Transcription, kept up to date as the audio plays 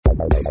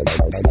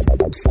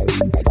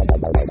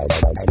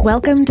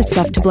Welcome to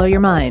Stuff to Blow Your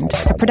Mind,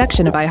 a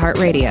production of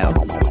iHeartRadio.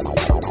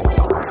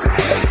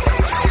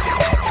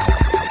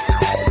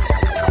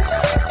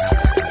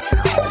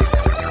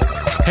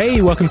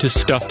 Hey, welcome to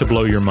Stuff to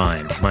Blow Your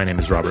Mind. My name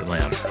is Robert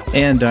Lamb.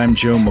 And I'm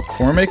Joe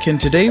McCormick, and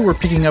today we're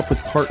picking up with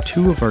part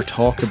 2 of our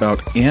talk about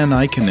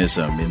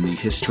Aniconism in the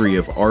history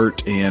of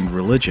art and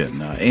religion.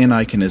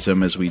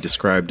 Aniconism, as we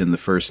described in the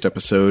first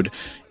episode,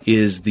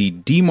 is the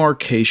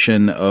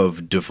demarcation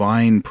of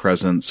divine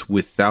presence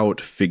without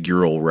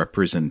figural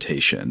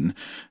representation.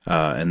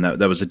 And that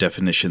was a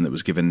definition that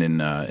was given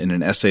in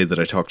an essay that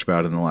I talked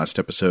about in the last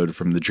episode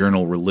from the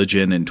journal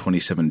Religion in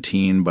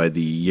 2017 by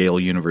the Yale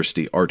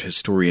University art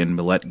historian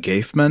Millet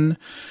Gafman.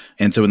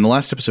 And so in the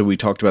last episode, we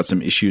talked about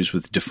some issues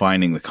with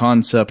defining the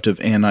concept of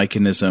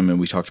Aniconism, and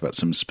we talked about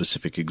some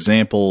specific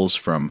examples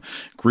from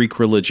Greek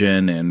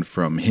religion and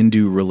from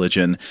Hindu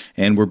religion.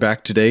 And we're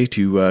back today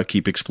to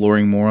keep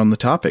exploring more on the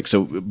topic.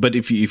 So, but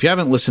if you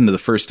haven't listened to the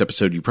first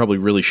episode, you probably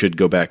really should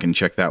go back and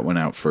check that one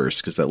out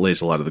first, because that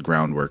lays a lot of the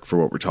groundwork for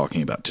what we're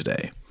talking about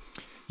today.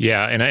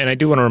 Yeah, and I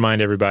do want to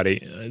remind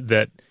everybody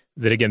that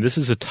again, this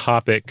is a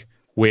topic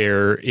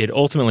where it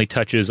ultimately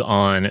touches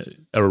on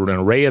an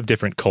array of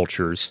different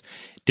cultures,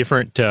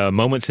 different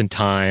moments in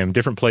time,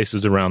 different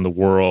places around the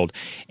world,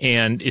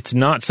 and it's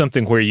not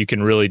something where you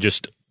can really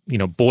just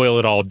boil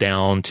it all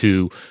down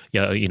to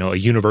a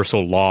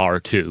universal law or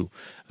two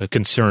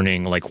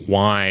concerning like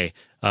why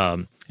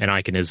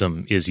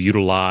Aniconism is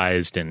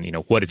utilized and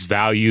what its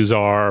values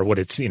are, what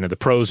its the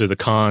pros or the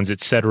cons,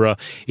 etc.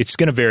 It's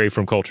going to vary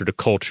from culture to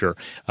culture.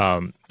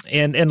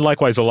 And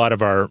likewise, a lot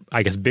of our,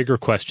 I guess, bigger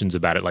questions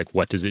about it, like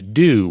what does it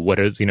do? What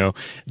is,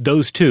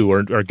 those two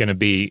are going to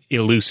be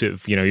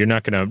elusive. You're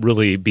not going to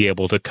really be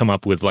able to come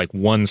up with like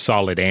one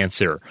solid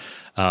answer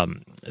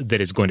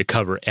that is going to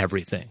cover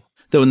everything.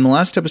 Though in the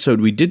last episode,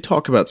 we did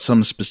talk about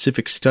some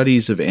specific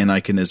studies of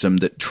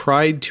Aniconism that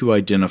tried to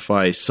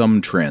identify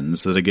some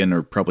trends that, again,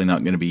 are probably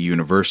not going to be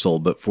universal.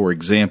 But for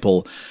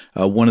example,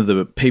 one of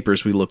the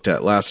papers we looked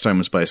at last time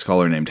was by a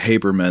scholar named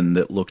Haberman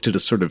that looked at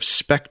a sort of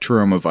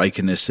spectrum of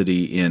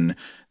iconicity in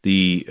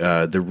the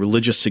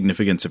religious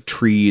significance of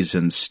trees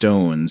and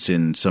stones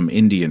in some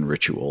Indian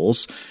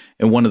rituals.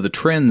 And one of the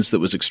trends that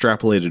was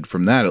extrapolated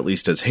from that, at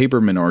least as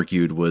Haberman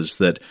argued, was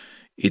that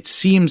it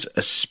seems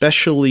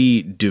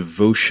especially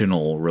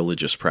devotional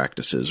religious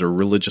practices, or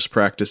religious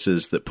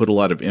practices that put a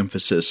lot of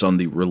emphasis on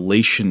the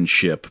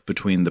relationship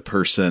between the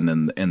person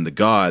and the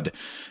God,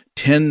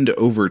 tend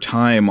over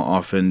time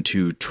often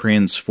to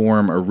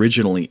transform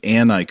originally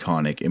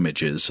aniconic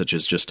images, such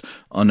as just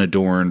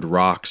unadorned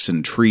rocks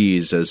and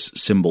trees as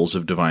symbols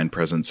of divine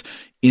presence,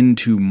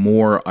 into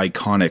more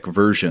iconic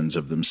versions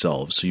of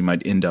themselves. So you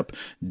might end up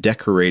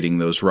decorating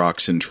those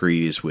rocks and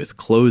trees with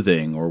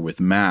clothing or with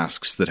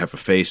masks that have a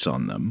face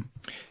on them.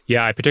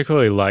 Yeah, I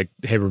particularly like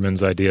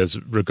Haberman's ideas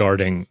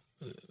regarding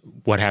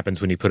what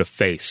happens when you put a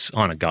face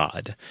on a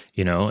god,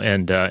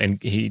 and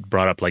he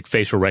brought up like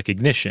facial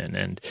recognition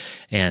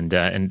and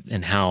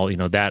how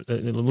that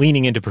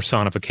leaning into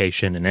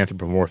personification and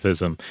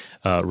anthropomorphism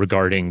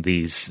regarding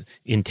these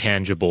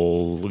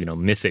intangible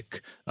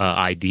mythic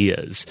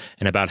ideas,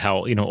 and about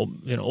how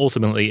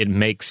ultimately it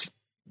makes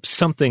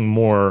something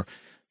more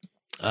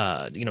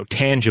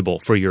tangible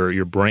for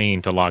your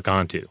brain to lock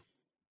onto.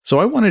 So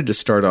I wanted to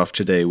start off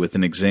today with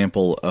an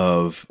example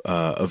of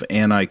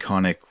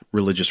aniconic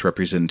religious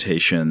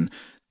representation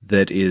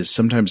that is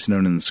sometimes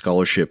known in the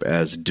scholarship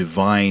as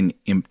divine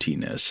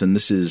emptiness. And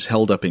this is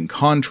held up in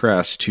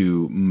contrast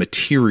to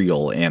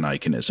material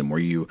aniconism, where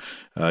you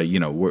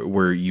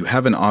where you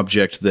have an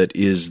object that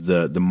is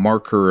the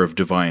marker of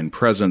divine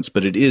presence,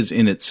 but it is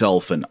in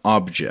itself an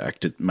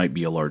object. It might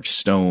be a large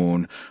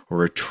stone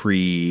or a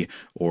tree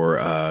or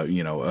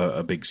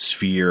a big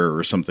sphere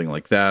or something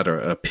like that, or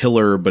a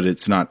pillar, but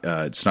it's not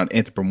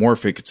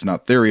anthropomorphic, it's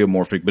not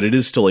theriomorphic, but it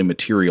is still a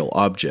material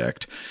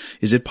object.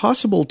 Is it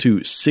possible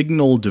to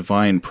signal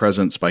divine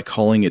presence by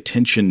calling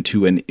attention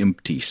to an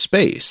empty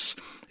space?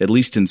 At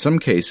least in some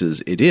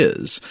cases, it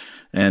is.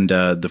 And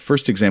the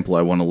first example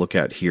I want to look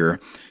at here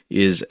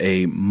is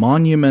a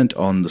monument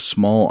on the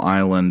small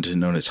island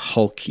known as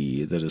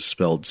Halki, that is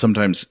spelled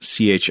sometimes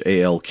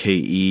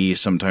Chalke,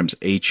 sometimes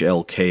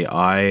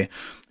Hlki.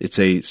 It's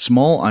a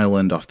small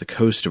island off the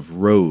coast of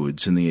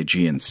Rhodes in the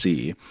Aegean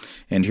Sea.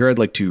 And here I'd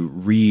like to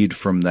read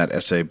from that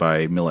essay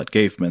by Millet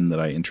Gafman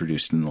that I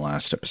introduced in the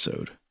last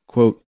episode.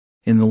 Quote,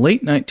 "In the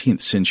late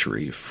 19th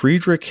century,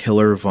 Friedrich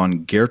Hiller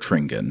von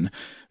Gertringen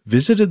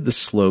visited the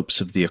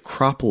slopes of the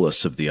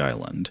Acropolis of the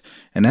island,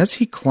 and as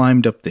he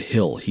climbed up the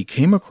hill, he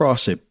came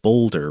across a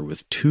boulder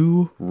with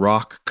 2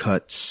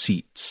 rock-cut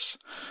seats.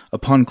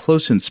 Upon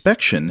close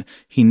inspection,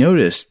 he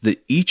noticed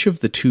that each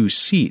of the 2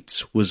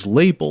 seats was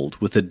labeled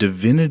with a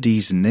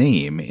divinity's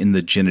name in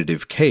the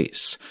genitive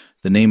case.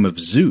 The name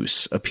of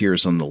Zeus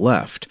appears on the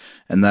left,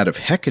 and that of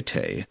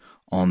Hecate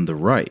on the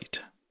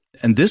right."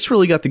 And this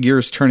really got the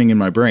gears turning in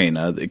my brain.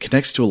 It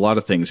connects to a lot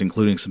of things,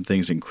 including some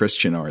things in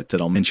Christian art that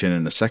I'll mention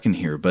in a second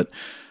here. But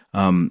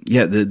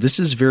this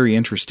is very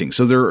interesting.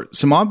 So there are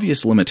some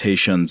obvious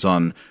limitations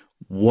on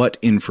what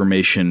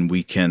information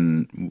we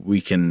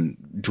can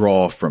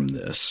draw from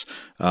this.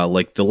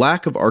 Like the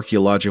lack of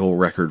archaeological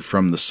record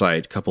from the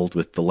site, coupled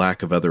with the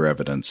lack of other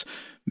evidence,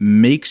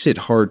 makes it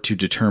hard to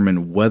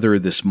determine whether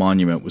this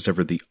monument was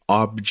ever the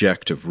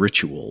object of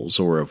rituals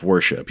or of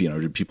worship.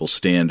 Did people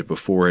stand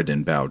before it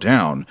and bow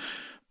down?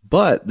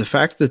 But the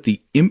fact that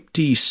the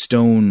empty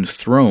stone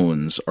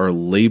thrones are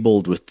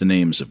labeled with the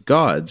names of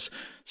gods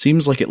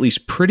seems like at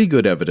least pretty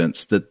good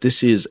evidence that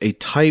this is a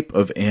type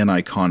of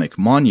aniconic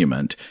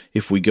monument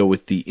if we go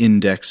with the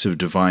Index of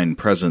Divine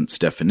Presence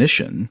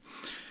definition.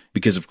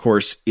 Because, of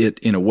course, it,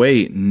 in a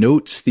way,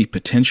 notes the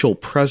potential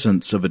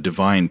presence of a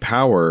divine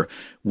power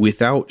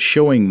without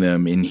showing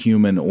them in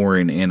human or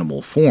in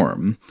animal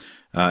form.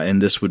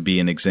 And this would be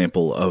an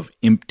example of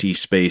empty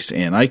space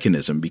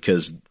aniconism,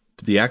 because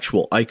the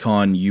actual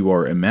icon you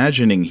are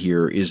imagining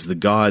here is the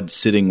god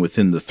sitting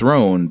within the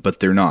throne, but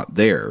they're not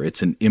there.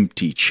 It's an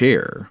empty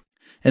chair.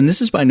 And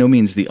this is by no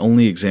means the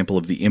only example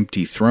of the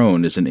empty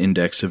throne as an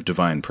index of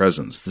divine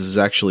presence. This is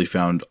actually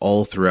found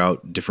all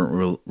throughout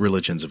different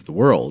religions of the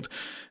world.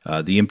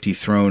 The empty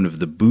throne of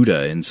the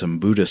Buddha in some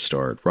Buddhist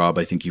art. Rob,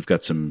 I think you've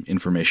got some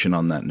information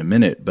on that in a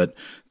minute, but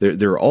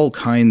there are all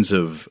kinds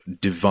of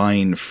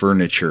divine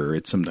furniture,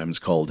 it's sometimes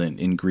called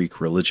in Greek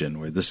religion,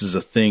 where this is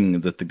a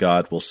thing that the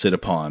god will sit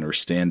upon or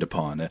stand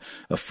upon,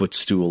 a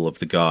footstool of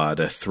the god,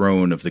 a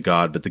throne of the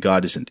god, but the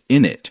god isn't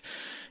in it.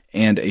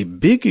 And a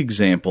big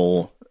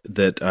example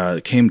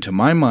that came to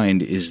my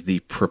mind is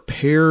the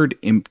prepared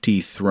empty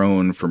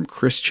throne from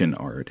Christian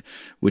art,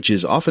 which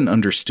is often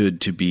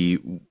understood to be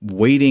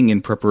waiting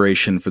in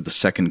preparation for the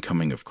second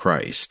coming of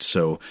Christ.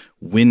 So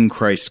when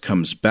Christ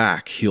comes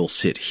back, he'll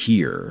sit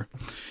here.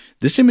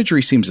 This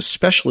imagery seems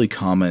especially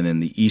common in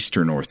the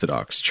Eastern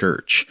Orthodox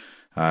Church.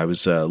 I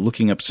was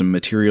looking up some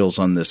materials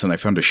on this, and I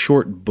found a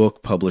short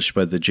book published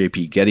by the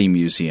J.P. Getty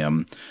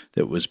Museum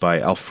that was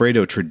by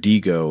Alfredo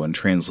Tridigo and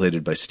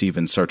translated by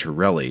Stephen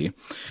Sartorelli.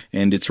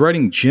 And it's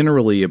writing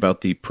generally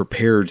about the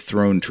prepared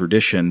throne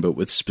tradition, but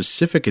with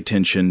specific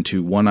attention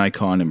to one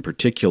icon in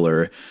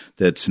particular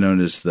that's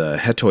known as the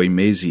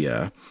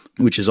hetoimasia,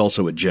 which is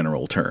also a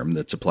general term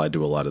that's applied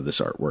to a lot of this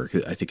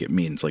artwork. I think it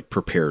means like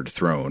prepared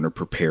throne or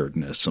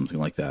preparedness, something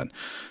like that.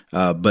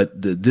 But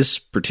this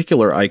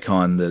particular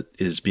icon that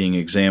is being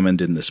examined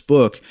in this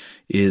book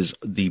is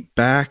the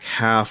back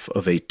half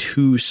of a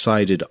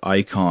two-sided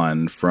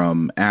icon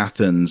from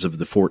Athens of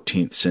the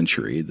 14th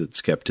century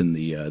that's kept in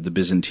the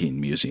Byzantine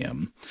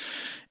Museum.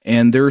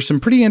 And there are some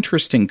pretty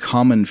interesting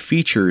common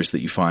features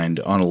that you find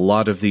on a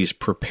lot of these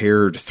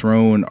prepared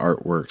throne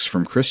artworks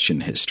from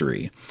Christian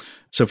history.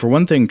 So for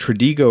one thing,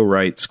 Tridigo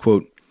writes,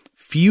 quote,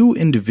 "Few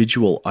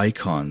individual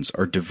icons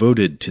are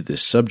devoted to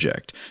this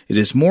subject. It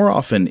is more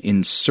often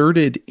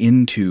inserted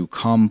into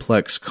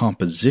complex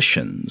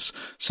compositions,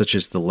 such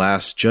as the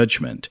Last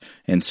Judgment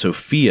and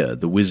Sophia,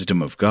 the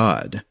Wisdom of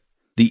God.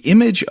 The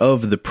image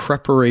of the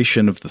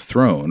preparation of the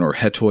throne, or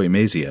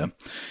hetoimasia,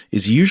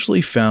 is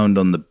usually found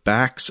on the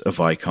backs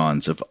of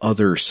icons of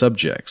other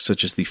subjects,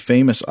 such as the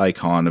famous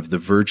icon of the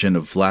Virgin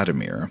of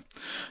Vladimir.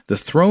 The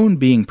throne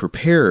being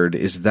prepared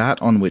is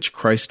that on which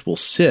Christ will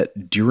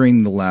sit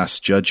during the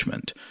Last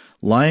Judgment.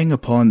 Lying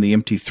upon the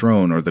empty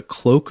throne are the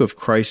cloak of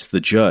Christ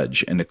the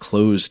Judge and a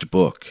closed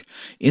book.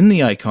 In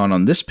the icon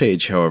on this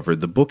page, however,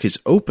 the book is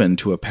open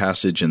to a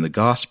passage in the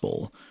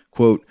Gospel.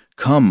 Quote,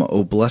 'Come,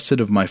 O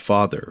blessed of my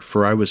Father,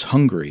 for I was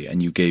hungry,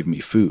 and you gave me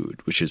food,'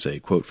 which is a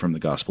quote from the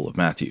Gospel of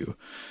Matthew.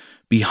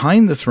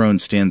 Behind the throne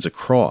stands a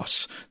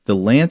cross. The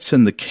lance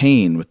and the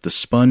cane with the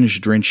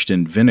sponge drenched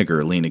in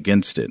vinegar lean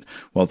against it,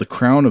 while the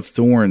crown of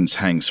thorns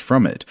hangs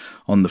from it.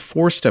 On the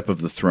forestep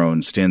of the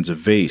throne stands a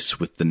vase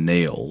with the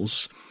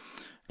nails."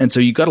 And so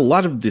you got a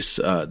lot of this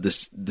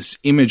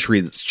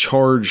imagery that's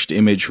charged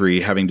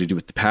imagery having to do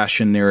with the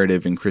Passion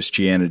narrative in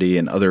Christianity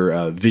and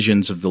other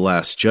visions of the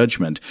Last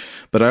Judgment.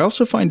 But I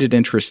also find it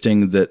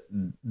interesting that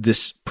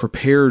this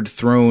prepared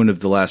throne of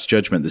the Last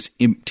Judgment, this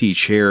empty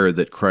chair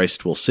that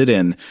Christ will sit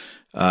in,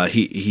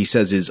 he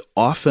says is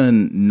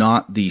often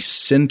not the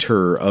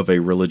center of a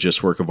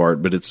religious work of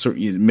art, but it's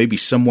maybe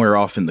somewhere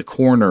off in the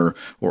corner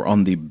or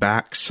on the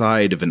back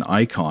side of an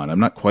icon.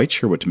 I'm not quite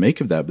sure what to make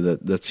of that,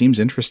 but that seems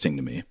interesting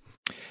to me.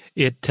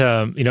 It,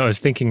 I was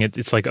thinking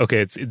it's like, okay,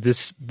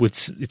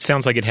 it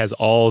sounds like it has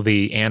all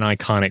the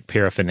aniconic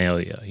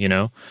paraphernalia,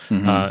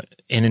 Mm-hmm.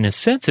 And in a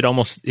sense,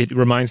 it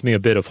reminds me a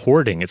bit of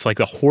hoarding. It's like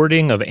the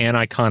hoarding of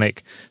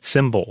aniconic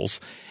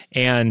symbols.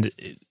 And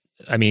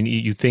I mean,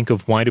 you think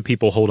of why do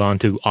people hold on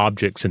to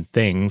objects and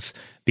things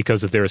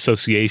because of their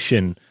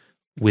association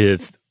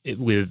with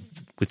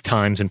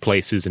times and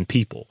places and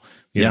people,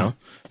 you know?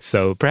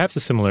 So perhaps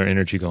a similar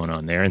energy going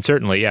on there. And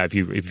certainly, if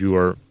you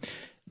are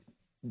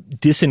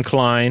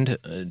disinclined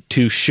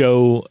to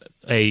show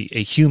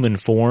a human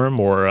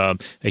form or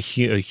a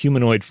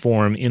humanoid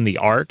form in the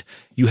art,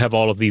 you have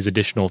all of these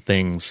additional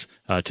things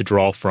to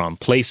draw from,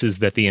 places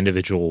that the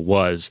individual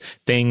was,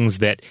 things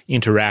that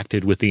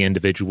interacted with the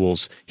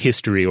individual's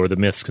history or the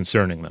myths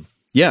concerning them.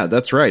 Yeah,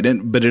 that's right.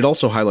 But it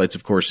also highlights,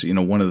 of course,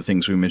 one of the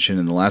things we mentioned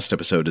in the last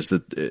episode is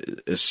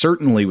that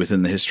certainly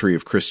within the history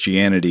of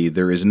Christianity,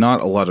 there is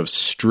not a lot of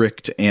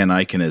strict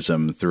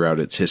Aniconism throughout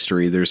its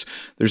history. There's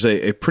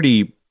a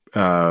pretty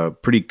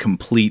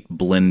complete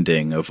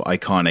blending of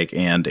iconic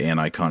and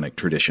aniconic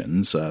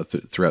traditions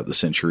throughout the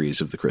centuries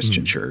of the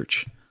Christian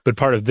church. But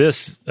part of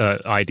this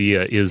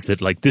idea is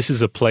that, like, this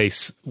is a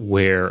place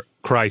where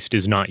Christ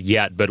is not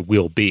yet, but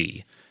will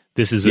be.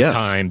 This is a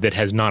time that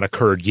has not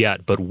occurred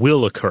yet, but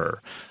will occur.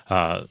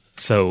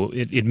 So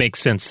it makes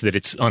sense that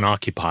it's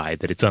unoccupied,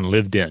 that it's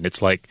unlived in.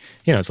 It's like,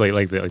 it's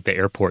like the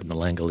airport in the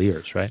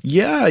Langoliers, right?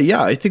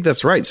 Yeah, I think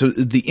that's right. So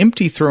the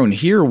empty throne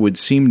here would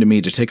seem to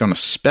me to take on a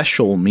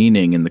special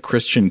meaning in the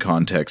Christian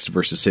context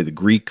versus, say, the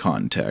Greek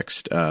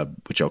context,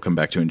 which I'll come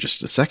back to in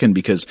just a second,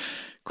 because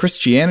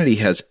Christianity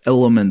has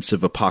elements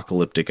of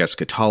apocalyptic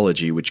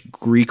eschatology, which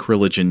Greek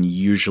religion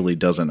usually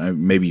doesn't.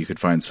 Maybe you could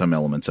find some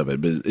elements of it,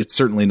 but it's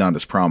certainly not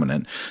as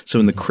prominent. So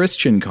in the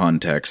Christian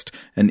context,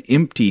 an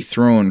empty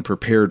throne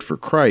prepared for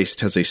Christ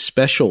has a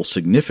special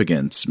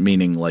significance,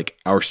 meaning like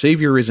our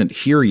Savior isn't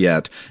here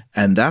yet,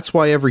 and that's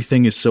why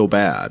everything is so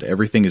bad.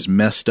 Everything is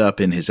messed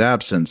up in his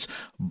absence,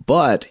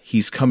 but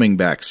he's coming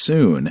back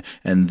soon,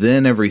 and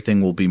then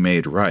everything will be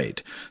made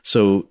right.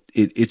 So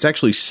it's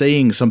actually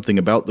saying something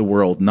about the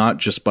world, not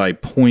just by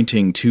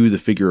pointing to the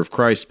figure of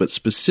Christ, but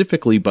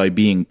specifically by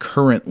being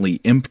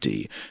currently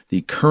empty.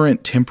 The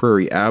current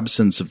temporary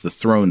absence of the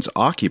throne's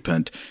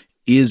occupant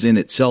is in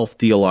itself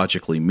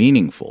theologically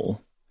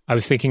meaningful. I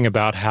was thinking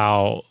about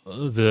how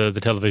the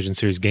television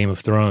series Game of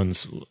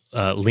Thrones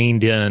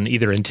leaned in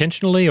either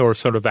intentionally or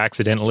sort of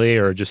accidentally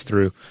or just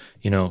through,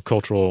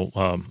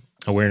 cultural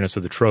awareness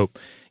of the trope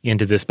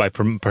into this by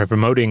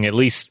promoting at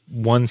least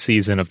one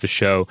season of the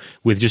show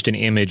with just an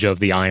image of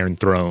the Iron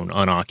Throne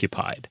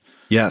unoccupied.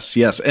 Yes.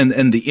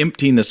 And the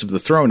emptiness of the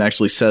throne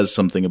actually says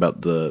something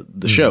about the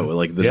show,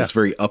 like that it's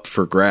very up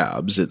for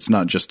grabs. It's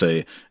not just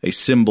a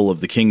symbol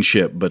of the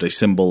kingship, but a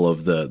symbol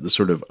of the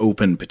sort of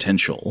open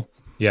potential.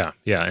 Yeah.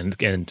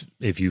 And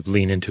if you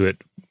lean into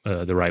it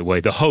the right way,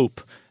 the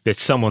hope that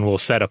someone will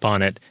set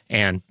upon it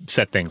and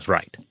set things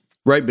right.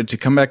 Right, but to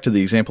come back to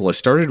the example I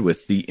started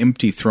with, the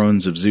empty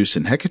thrones of Zeus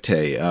and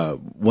Hecate,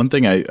 one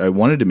thing I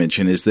wanted to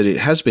mention is that it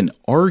has been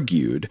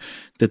argued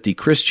that the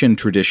Christian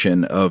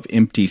tradition of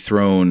empty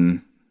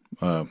throne,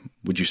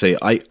 would you say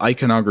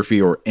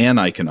iconography or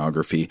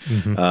aniconography,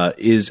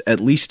 is at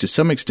least to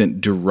some extent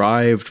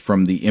derived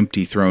from the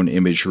empty throne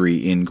imagery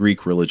in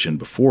Greek religion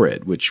before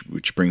it,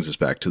 which brings us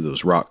back to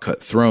those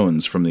rock-cut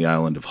thrones from the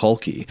island of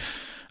Halki.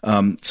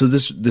 So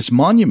this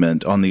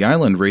monument on the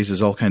island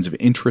raises all kinds of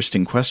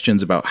interesting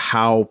questions about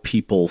how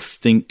people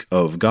think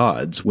of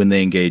gods when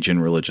they engage in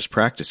religious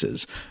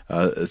practices.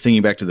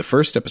 Thinking back to the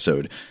first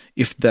episode,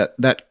 if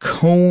that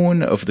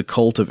cone of the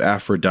cult of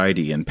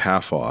Aphrodite in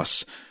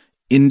Paphos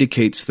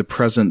indicates the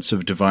presence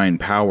of divine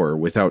power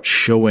without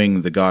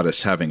showing the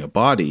goddess having a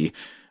body,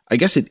 I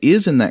guess it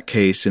is in that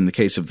case, in the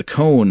case of the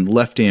cone,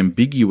 left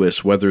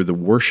ambiguous whether the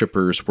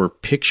worshippers were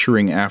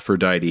picturing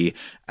Aphrodite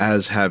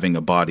as having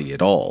a body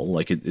at all.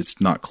 Like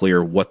it's not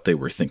clear what they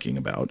were thinking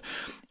about,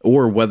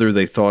 or whether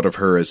they thought of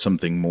her as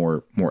something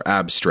more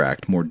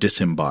abstract, more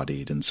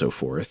disembodied, and so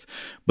forth.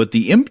 But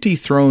the empty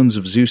thrones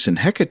of Zeus and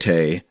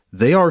Hecate,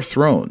 they are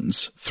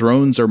thrones.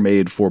 Thrones are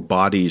made for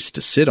bodies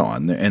to sit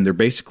on, and they're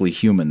basically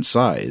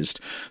human-sized.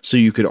 So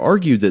you could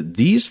argue that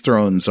these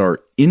thrones are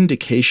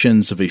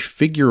indications of a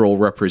figural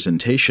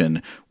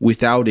representation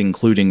without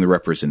including the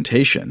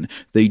representation.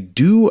 They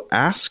do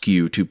ask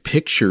you to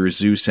picture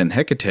Zeus and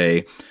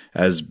Hecate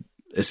as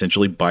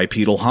essentially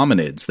bipedal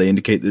hominids. They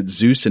indicate that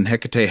Zeus and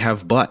Hecate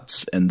have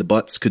butts, and the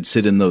butts could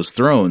sit in those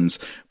thrones,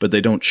 but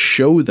they don't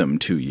show them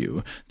to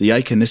you. The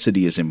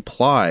iconicity is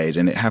implied,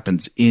 and it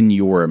happens in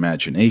your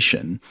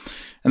imagination.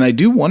 And I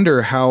do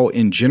wonder how,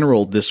 in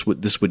general, this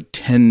would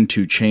tend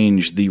to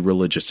change the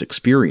religious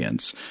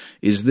experience.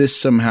 Is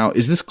this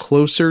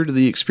closer to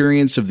the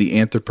experience of the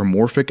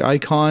anthropomorphic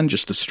icon,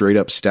 just a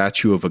straight-up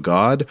statue of a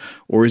god,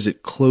 or is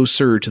it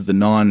closer to the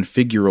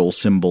non-figural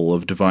symbol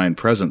of divine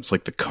presence,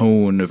 like the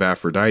cone of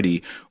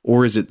Aphrodite,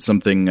 or is it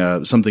something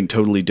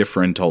totally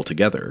different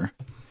altogether?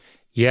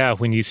 Yeah,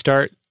 when you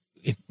start,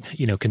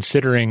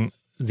 considering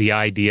the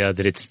idea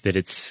that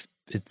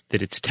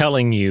it's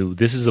telling you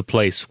this is a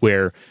place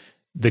where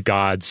the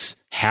gods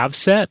have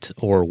set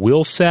or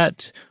will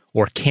set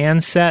or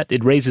can set,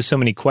 it raises so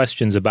many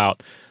questions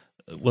about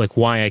like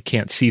why I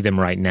can't see them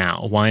right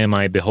now. Why am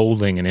I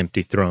beholding an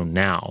empty throne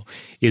now?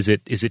 Is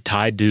it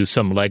tied to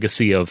some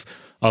legacy of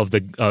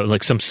the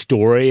like some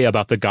story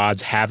about the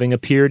gods having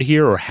appeared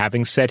here or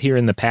having set here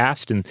in the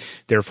past, and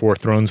therefore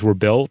thrones were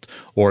built?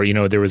 Or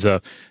there was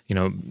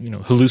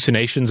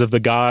hallucinations of the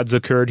gods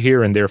occurred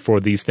here, and therefore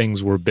these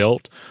things were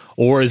built?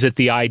 Or is it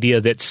the idea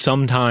that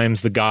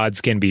sometimes the gods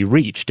can be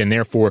reached, and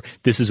therefore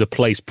this is a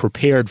place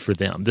prepared for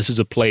them? This is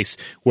a place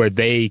where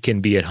they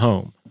can be at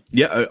home.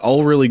 Yeah,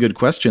 all really good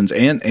questions.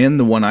 And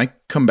the one I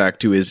come back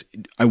to is,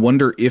 I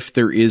wonder if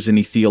there is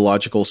any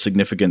theological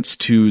significance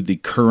to the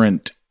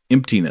current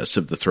emptiness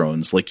of the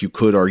thrones, like you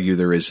could argue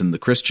there is in the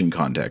Christian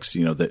context,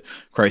 that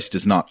Christ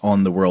is not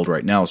on the world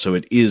right now, so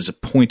it is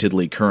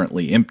pointedly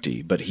currently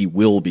empty, but he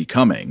will be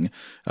coming.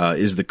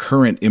 Is the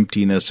current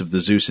emptiness of the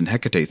Zeus and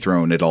Hecate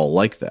throne at all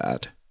like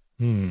that?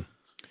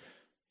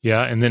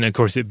 Yeah, and then, of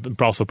course,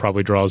 it also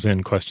probably draws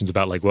in questions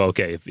about, like, well,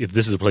 okay, if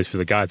this is a place for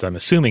the gods, I'm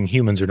assuming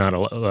humans are not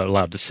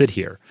allowed to sit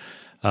here.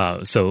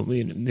 So,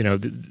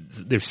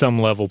 there's some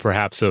level,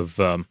 perhaps, of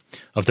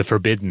the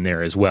forbidden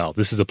there as well.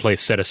 This is a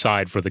place set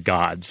aside for the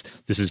gods.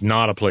 This is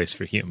not a place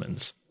for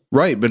humans.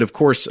 Right, but of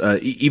course,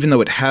 even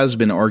though it has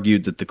been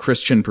argued that the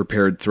Christian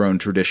prepared throne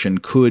tradition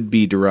could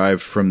be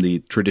derived from the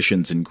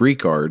traditions in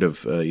Greek art of,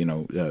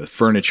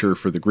 furniture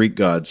for the Greek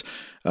gods,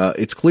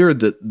 it's clear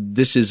that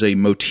this is a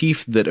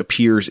motif that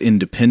appears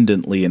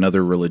independently in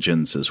other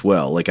religions as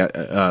well,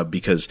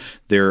 because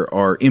there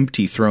are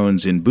empty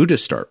thrones in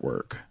Buddhist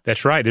artwork.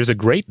 That's right. There's a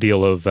great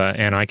deal of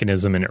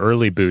Aniconism in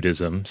early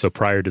Buddhism, so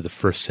prior to the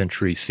 1st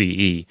century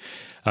CE.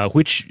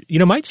 Which,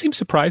 might seem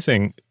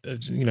surprising,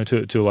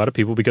 to a lot of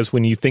people, because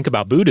when you think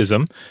about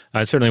Buddhism,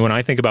 certainly when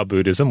I think about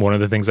Buddhism, one of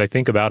the things I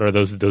think about are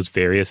those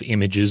various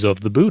images of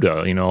the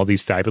Buddha, all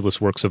these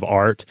fabulous works of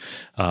art,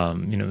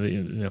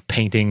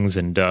 paintings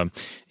and,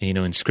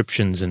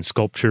 inscriptions and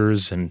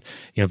sculptures and,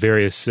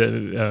 various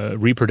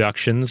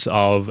reproductions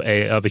of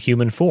a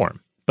human form.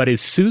 But as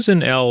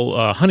Susan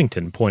L.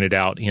 Huntington pointed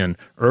out in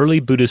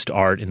Early Buddhist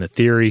Art in the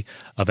Theory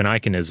of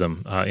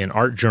Aniconism in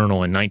Art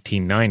Journal in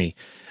 1990,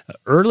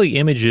 early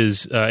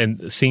images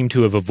seem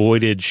to have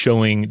avoided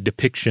showing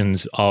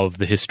depictions of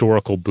the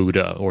historical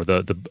Buddha or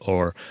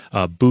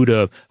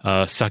Buddha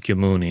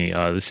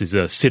Sakyamuni. This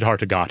is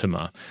Siddhartha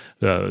Gautama,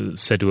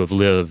 said to have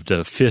lived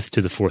 5th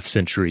to the 4th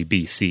century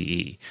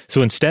BCE.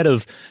 So instead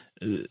of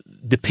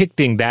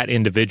depicting that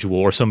individual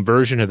or some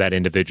version of that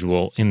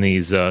individual in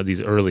these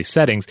early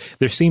settings,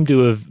 there seemed to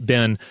have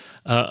been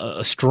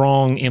a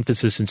strong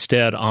emphasis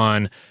instead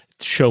on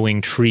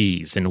showing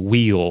trees and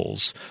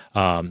wheels,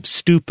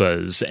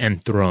 stupas,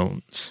 and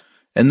thrones.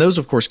 And those,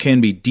 of course,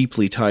 can be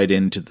deeply tied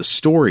into the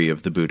story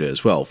of the Buddha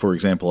as well. For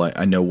example,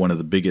 I know one of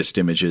the biggest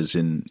images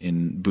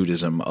in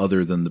Buddhism,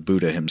 other than the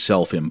Buddha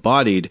himself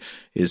embodied,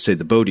 is, say,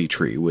 the Bodhi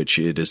tree, which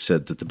it is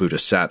said that the Buddha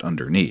sat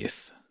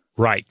underneath.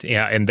 Right,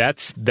 yeah, and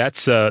that's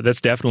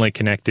definitely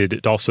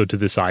connected also to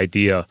this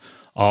idea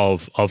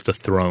of the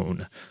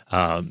throne,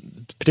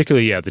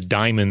 particularly the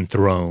diamond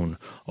throne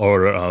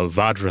or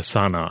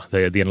Vajrasana,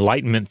 the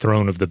enlightenment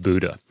throne of the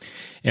Buddha,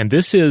 and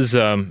this is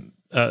an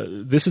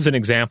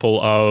example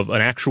of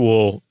an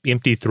actual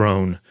empty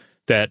throne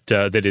that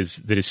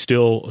is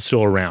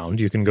still around.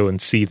 You can go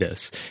and see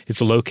this.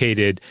 It's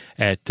located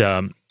at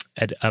a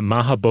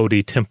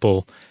Mahabodhi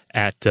temple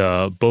at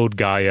Bodh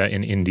Gaya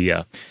in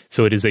India.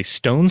 So it is a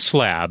stone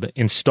slab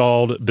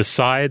installed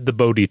beside the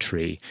Bodhi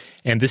tree,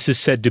 and this is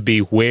said to be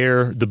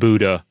where the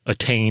Buddha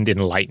attained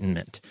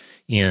enlightenment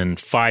in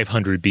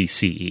 500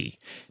 BCE.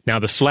 Now,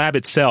 the slab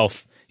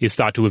itself is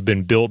thought to have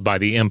been built by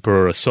the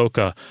Emperor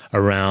Asoka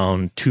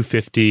around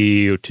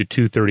 250 to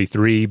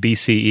 233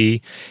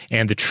 BCE,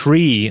 and the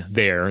tree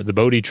there, the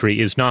Bodhi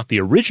tree, is not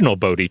the original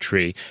Bodhi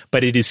tree,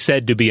 but it is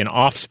said to be an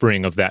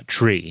offspring of that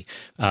tree.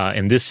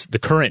 And the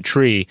current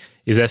tree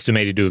is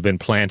estimated to have been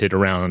planted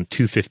around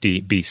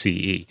 250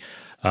 BCE.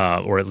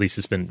 Or at least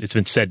it's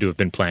been said to have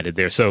been planted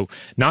there. So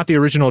not the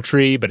original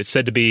tree, but it's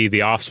said to be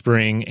the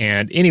offspring,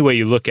 and any way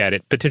you look at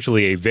it,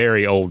 potentially a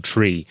very old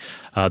tree.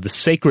 The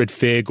sacred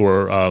fig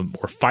or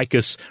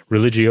Ficus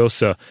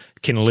religiosa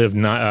can live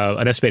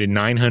an estimated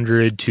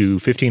 900 to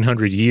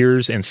 1,500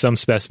 years, and some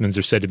specimens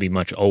are said to be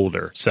much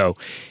older. So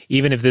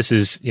even if this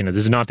is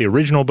not the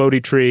original Bodhi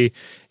tree,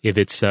 if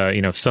it's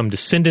some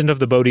descendant of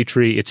the Bodhi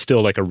tree, it's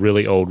still like a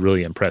really old,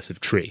 really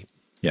impressive tree.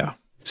 Yeah.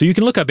 So you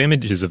can look up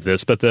images of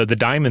this, but the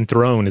diamond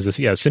throne is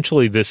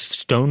essentially this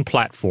stone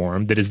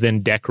platform that is then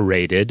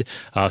decorated.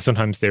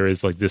 Sometimes there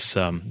is like this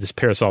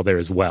parasol there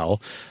as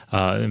well,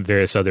 and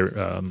various other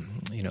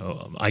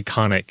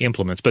iconic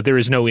implements. But there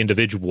is no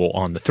individual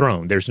on the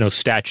throne. There's no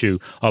statue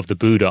of the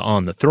Buddha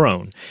on the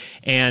throne,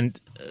 and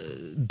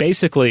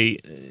basically,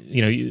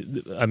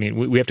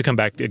 we have to come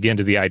back again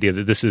to the idea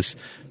that this is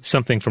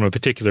something from a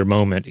particular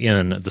moment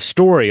in the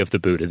story of the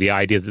Buddha, the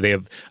idea that they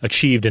have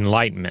achieved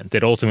enlightenment,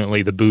 that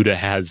ultimately the Buddha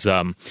has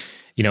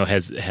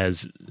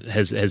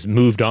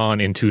moved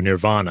on into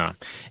nirvana,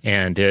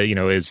 and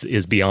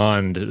is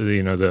beyond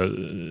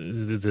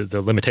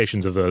the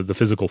limitations of the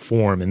physical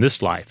form in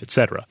this life,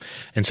 etc.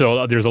 And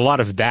so there's a lot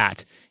of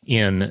that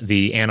in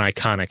the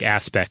aniconic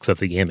aspects of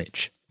the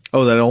image.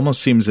 Oh, that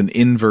almost seems an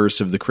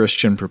inverse of the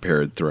Christian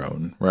prepared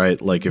throne,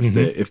 right? Like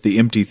if the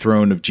empty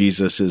throne of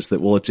Jesus is that,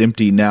 well, it's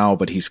empty now,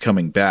 but he's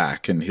coming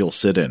back and he'll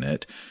sit in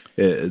it.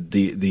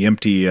 The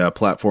empty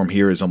platform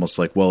here is almost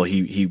like, well,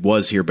 he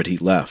was here, but he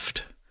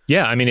left.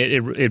 Yeah, I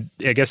mean,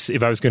 I guess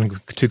if I was going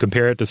to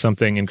compare it to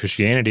something in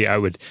Christianity, I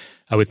would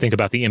think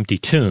about the empty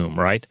tomb,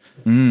 right?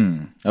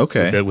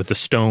 Okay. With the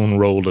stone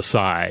rolled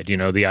aside,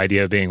 the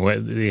idea being,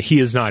 well, he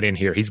is not in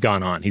here. He's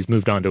gone on. He's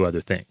moved on to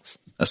other things.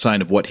 A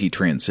sign of what he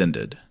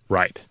transcended.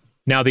 Right.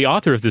 Now, the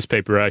author of this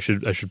paper, I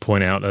should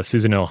point out,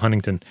 Susan L.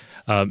 Huntington,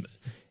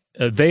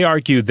 they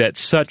argue that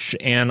such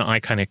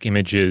aniconic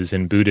images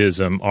in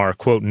Buddhism are,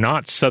 quote,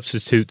 not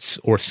substitutes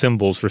or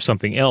symbols for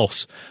something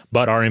else,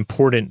 but are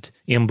important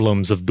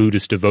emblems of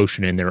Buddhist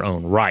devotion in their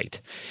own right.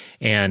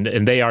 And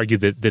they argue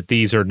that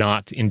these are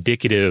not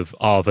indicative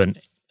of an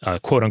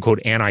quote-unquote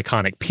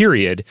aniconic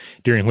period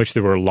during which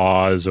there were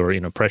laws or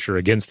pressure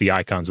against the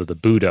icons of the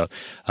Buddha.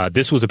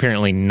 This was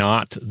apparently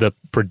not the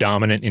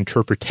predominant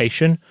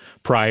interpretation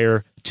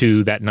prior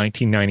to that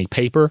 1990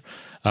 paper.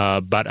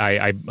 But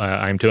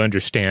I'm to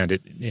understand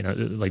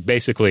it.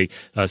 Basically,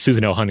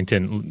 Susan L.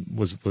 Huntington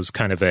was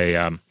kind of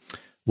a,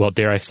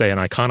 dare I say, an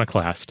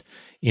iconoclast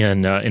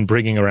in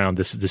bringing around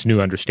this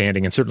new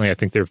understanding. And certainly, I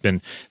think there've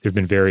been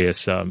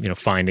various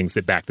findings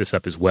that back this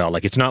up as well.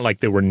 Like, it's not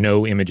like there were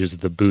no images of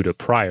the Buddha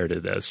prior to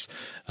this.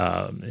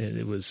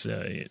 It was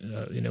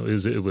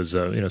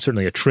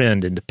certainly a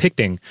trend in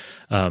depicting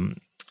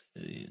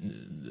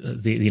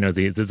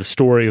the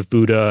story of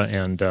Buddha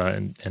and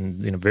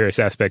various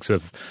aspects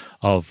of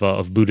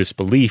Buddhist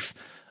belief,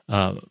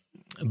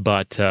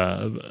 but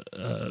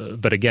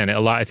again,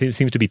 I think it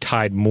seems to be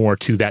tied more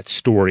to that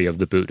story of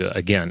the Buddha.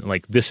 Again,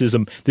 like this is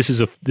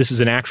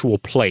an actual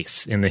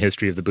place in the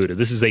history of the Buddha.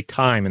 This is a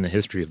time in the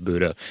history of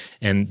Buddha,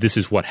 and this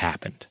is what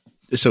happened.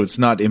 So it's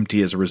not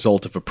empty as a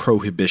result of a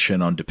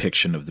prohibition on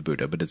depiction of the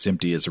Buddha, but it's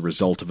empty as a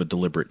result of a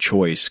deliberate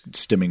choice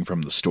stemming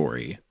from the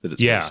story that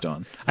it's based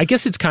on. I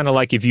guess it's kind of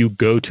like if you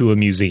go to a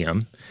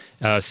museum,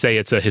 say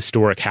it's a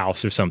historic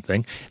house or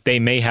something, they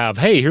may have,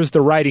 hey, here's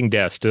the writing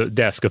desk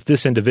of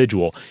this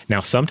individual. Now,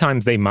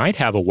 sometimes they might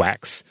have a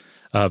wax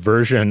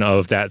version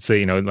of that,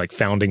 say, like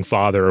founding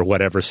father or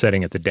whatever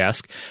sitting at the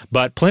desk.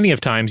 But plenty of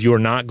times you're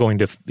not going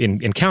to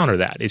encounter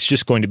that. It's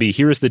just going to be,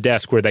 here's the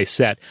desk where they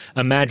sat.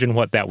 Imagine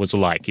what that was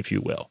like, if you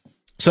will.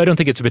 So I don't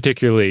think it's a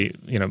particularly,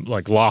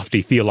 like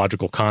lofty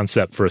theological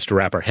concept for us to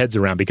wrap our heads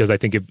around, because I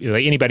think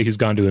anybody who's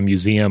gone to a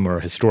museum or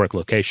a historic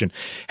location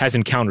has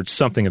encountered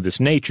something of this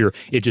nature.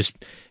 It just,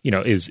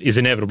 is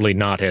inevitably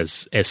not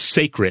as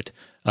sacred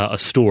a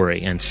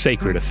story and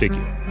sacred a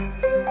figure.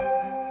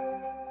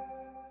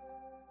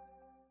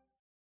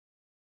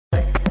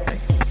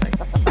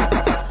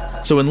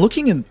 So in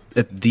looking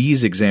at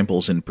these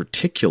examples in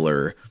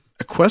particular,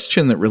 a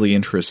question that really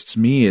interests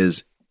me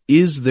is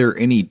there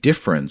any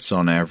difference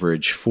on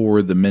average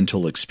for the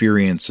mental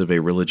experience of a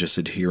religious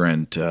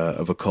adherent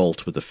of a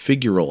cult with a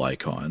figural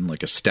icon,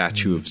 like a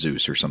statue of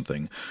Zeus or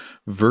something,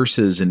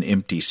 versus an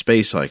empty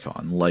space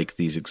icon, like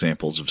these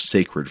examples of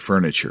sacred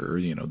furniture,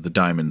 the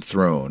diamond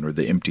throne or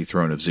the empty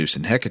throne of Zeus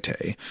and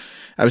Hecate?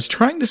 I was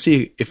trying to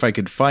see if I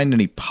could find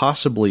any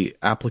possibly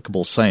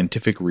applicable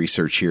scientific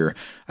research here.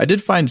 I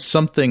did find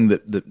something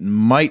that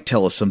might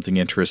tell us something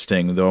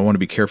interesting, though I want to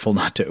be careful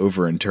not to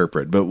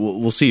overinterpret, but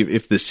we'll see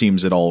if this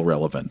seems at all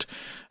relevant.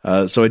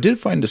 So I did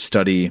find a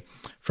study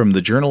from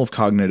the Journal of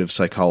Cognitive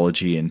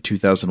Psychology in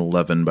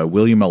 2011 by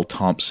William L.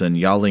 Thompson,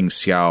 Yaling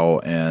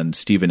Xiao, and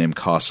Stephen M.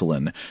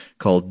 Kosselin,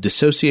 called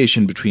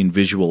Dissociation Between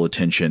Visual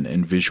Attention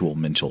and Visual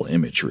Mental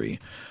Imagery.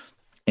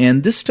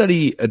 And this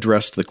study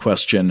addressed the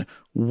question,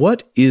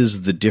 what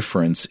is the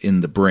difference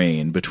in the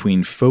brain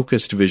between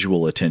focused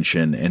visual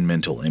attention and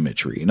mental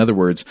imagery? In other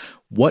words,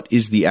 what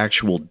is the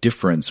actual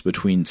difference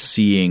between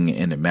seeing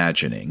and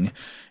imagining?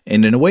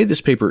 And in a way, this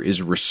paper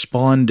is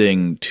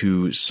responding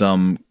to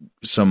some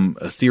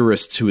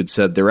theorists who had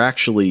said they're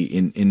actually,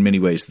 in many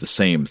ways, the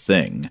same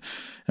thing.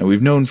 And we've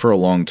known for a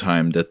long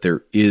time that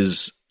there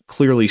is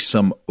clearly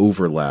some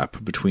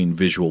overlap between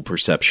visual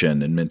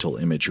perception and mental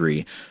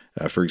imagery.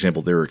 For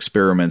example, there are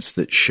experiments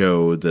that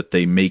show that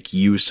they make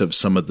use of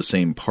some of the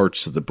same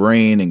parts of the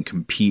brain and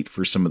compete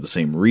for some of the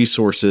same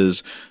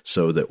resources,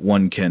 so that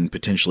one can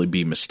potentially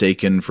be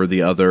mistaken for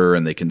the other,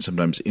 and they can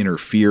sometimes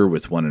interfere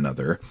with one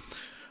another.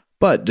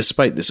 But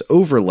despite this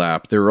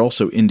overlap, there are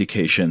also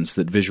indications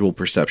that visual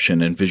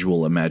perception and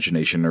visual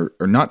imagination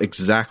are not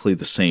exactly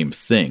the same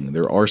thing.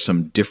 There are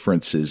some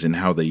differences in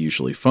how they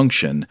usually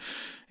function.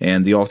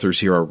 And the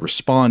authors here are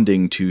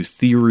responding to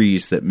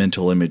theories that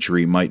mental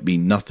imagery might be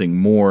nothing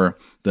more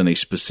than a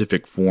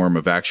specific form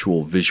of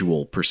actual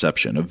visual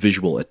perception, of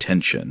visual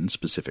attention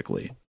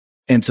specifically.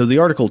 And so the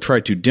article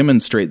tried to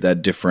demonstrate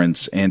that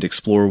difference and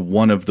explore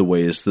one of the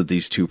ways that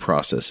these two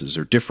processes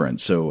are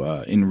different.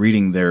 So in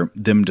reading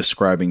them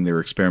describing their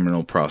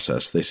experimental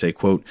process, they say,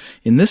 quote,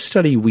 "In this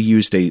study, we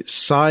used a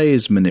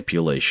size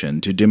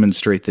manipulation to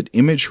demonstrate that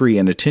imagery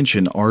and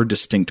attention are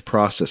distinct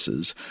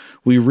processes.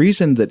 We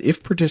reasoned that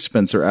if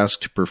participants are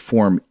asked to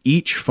perform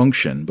each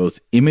function, both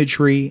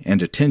imagery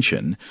and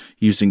attention,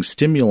 using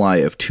stimuli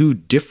of two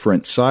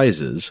different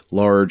sizes,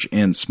 large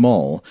and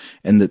small,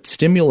 and that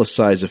stimulus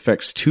size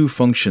affects two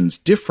functions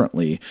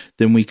differently,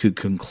 then we could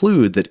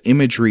conclude that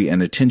imagery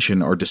and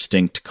attention are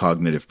distinct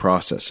cognitive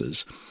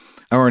processes.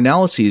 Our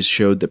analyses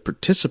showed that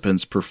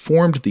participants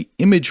performed the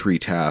imagery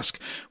task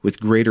with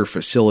greater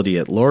facility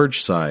at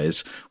large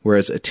size,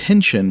 whereas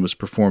attention was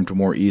performed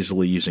more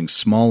easily using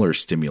smaller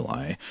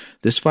stimuli.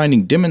 This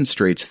finding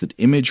demonstrates that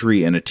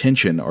imagery and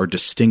attention are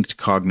distinct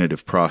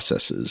cognitive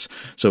processes.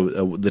 So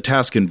the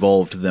task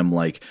involved them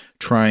like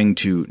trying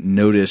to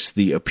notice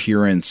the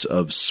appearance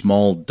of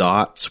small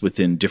dots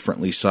within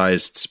differently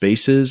sized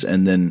spaces,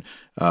 and then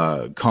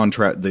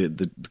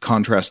the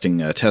contrasting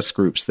test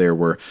groups there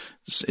were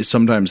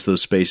sometimes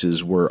those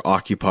spaces were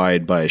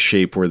occupied by a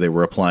shape where they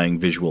were applying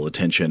visual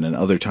attention, and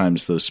other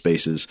times those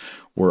spaces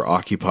were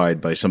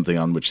occupied by something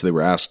on which they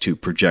were asked to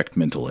project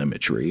mental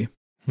imagery.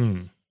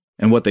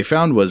 And what they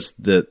found was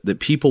that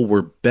people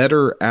were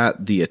better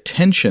at the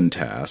attention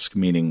task,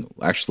 meaning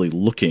actually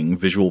looking,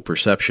 visual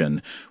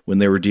perception, when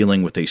they were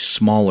dealing with a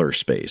smaller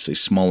space, a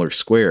smaller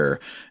square,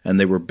 and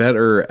they were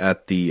better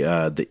at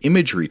the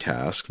imagery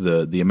task,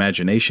 the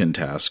imagination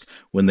task,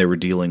 when they were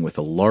dealing with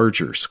a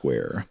larger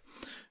square.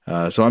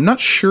 So I'm not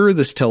sure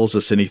this tells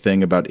us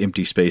anything about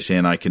empty space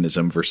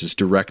aniconism versus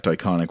direct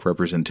iconic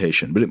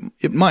representation, but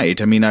it might.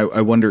 I mean,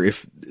 I wonder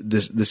if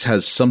this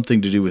has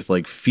something to do with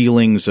like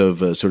feelings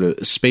of sort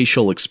of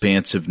spatial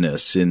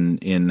expansiveness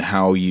in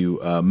how you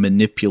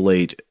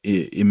manipulate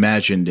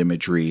imagined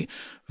imagery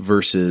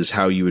versus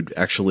how you would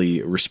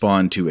actually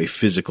respond to a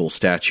physical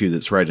statue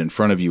that's right in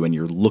front of you and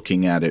you're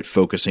looking at it,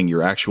 focusing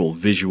your actual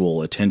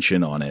visual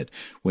attention on it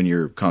when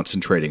you're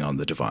concentrating on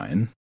the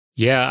divine.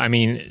 Yeah, I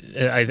mean,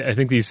 I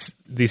think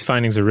these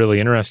findings are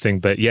really interesting,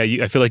 but yeah,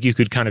 I feel like you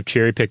could kind of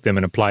cherry pick them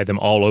and apply them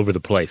all over the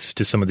place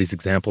to some of these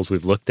examples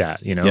we've looked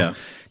at, you know? Yeah.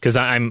 Because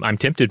I'm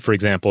tempted, for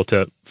example,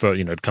 to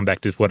come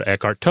back to what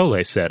Eckhart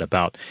Tolle said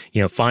about,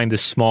 find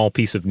this small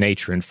piece of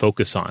nature and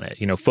focus on it.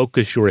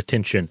 Focus your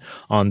attention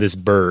on this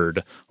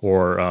bird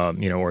or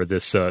or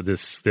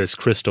this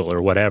crystal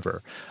or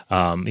whatever.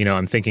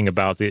 I'm thinking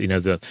about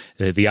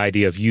the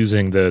idea of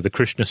using the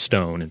Krishna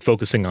stone and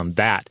focusing on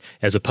that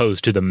as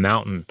opposed to the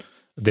mountain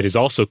that is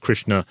also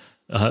Krishna,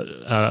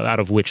 out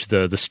of which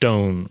the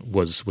stone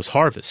was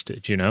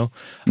harvested.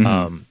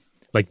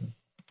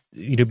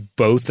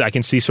 Both, I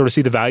can sort of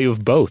see the value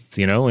of both,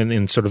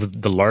 in sort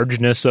of the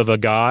largeness of a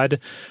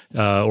god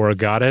or a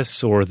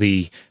goddess, or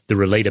the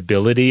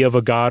relatability of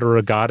a god or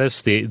a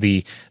goddess.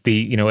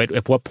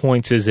 At what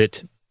points is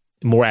it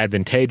more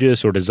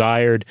advantageous or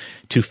desired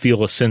to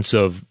feel a sense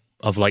of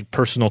like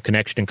personal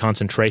connection and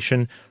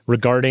concentration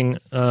regarding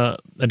a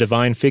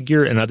divine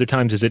figure, and other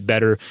times is it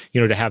better,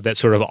 to have that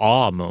sort of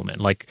awe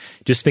moment, like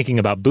just thinking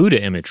about Buddha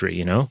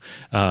imagery,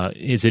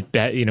 is it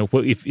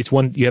if it's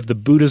one, you have the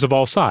Buddhas of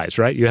all size,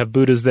 right? You have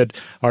Buddhas that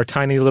are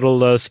tiny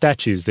little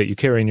statues that you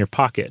carry in your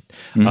pocket.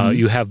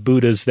 You have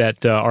Buddhas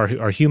that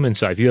are human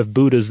size. You have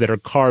Buddhas that are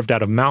carved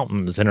out of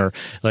mountains and are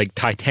like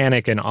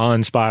titanic and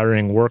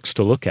awe-inspiring works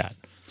to look at.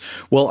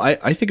 Well,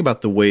 I think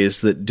about the ways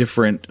that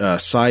different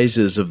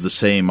sizes of the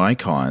same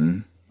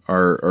icon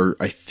are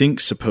I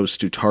think,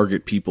 supposed to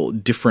target people,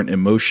 different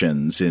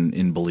emotions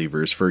in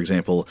believers. For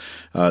example,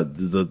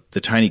 the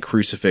tiny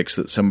crucifix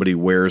that somebody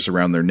wears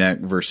around their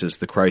neck versus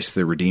the Christ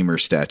the Redeemer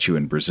statue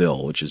in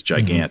Brazil, which is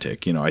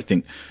gigantic. I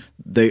think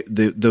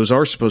those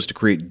are supposed to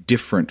create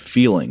different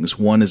feelings.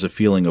 One is a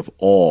feeling of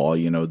awe,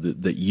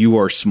 that you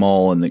are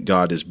small and that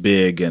God is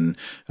big, and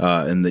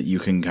that you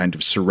can kind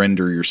of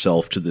surrender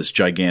yourself to this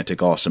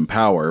gigantic, awesome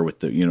power with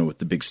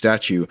the big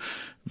statue.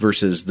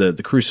 Versus the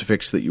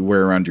crucifix that you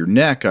wear around your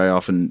neck, I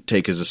often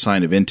take as a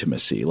sign of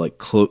intimacy, like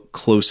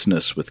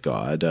closeness with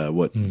God,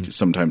 what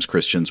sometimes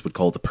Christians would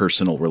call the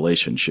personal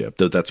relationship,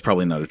 though that's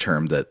probably not a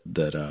term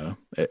that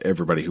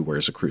everybody who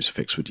wears a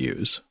crucifix would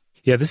use.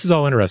 Yeah, this is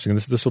all interesting.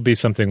 This will be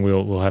something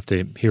we'll have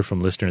to hear from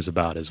listeners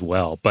about as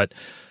well. But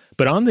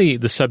on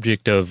the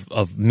subject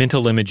of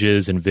mental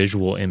images and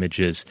visual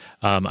images,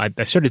 I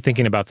started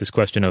thinking about this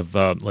question of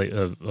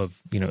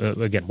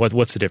again,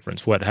 what's the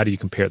difference? How do you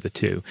compare the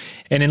two?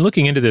 And in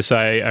looking into this,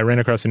 I ran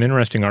across an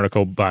interesting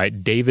article by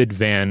David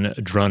Van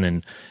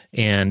Drunen,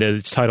 and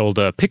it's titled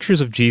 "Pictures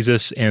of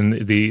Jesus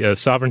and the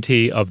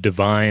Sovereignty of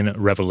Divine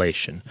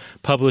Revelation,"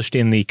 published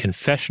in the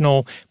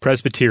Confessional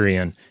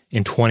Presbyterian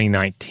in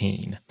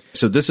 2019.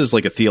 So this is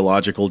like a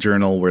theological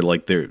journal where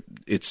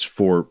it's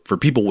for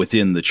people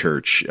within the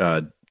church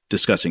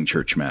discussing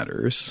church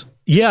matters.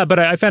 Yeah, but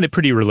I found it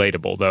pretty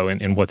relatable, though,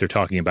 in what they're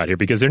talking about here,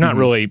 because they're not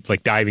really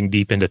like diving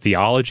deep into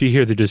theology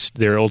here.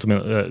 They're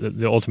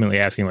ultimately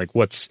asking like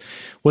what's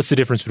the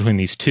difference between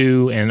these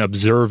two, and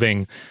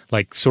observing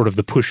like sort of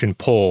the push and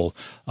pull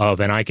of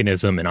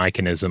aniconism and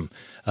iconism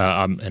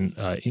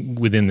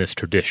within this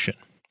tradition.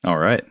 All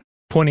right.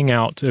 Pointing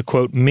out,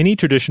 quote, many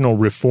traditional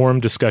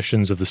Reformed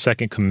discussions of the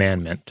Second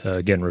Commandment,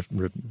 again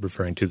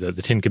referring to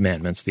the Ten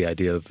Commandments, the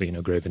idea of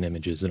graven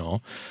images and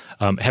all,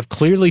 have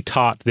clearly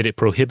taught that it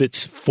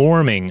prohibits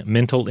forming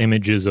mental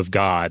images of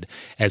God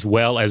as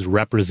well as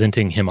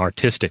representing Him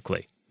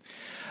artistically,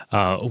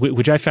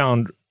 which I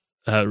found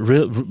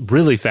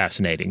really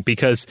fascinating,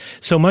 because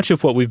so much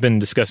of what we've been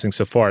discussing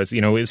so far is,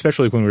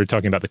 especially when we were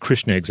talking about the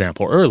Krishna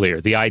example earlier,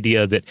 the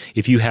idea that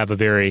if you have a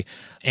very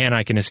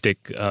aniconistic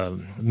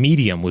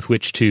medium with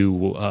which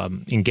to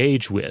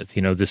engage with,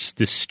 this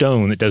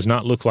stone that does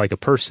not look like a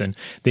person,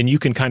 then you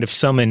can kind of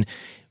summon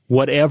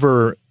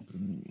whatever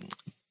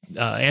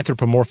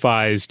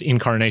anthropomorphized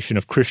incarnation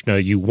of Krishna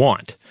you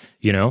want,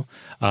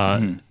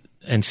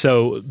 And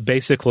so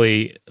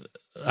basically,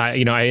 I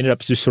ended up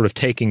just sort of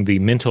taking the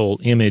mental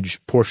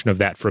image portion of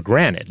that for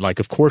granted. Like,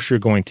 of course, you're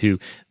going to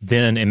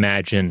then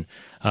imagine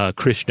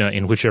Krishna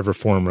in whichever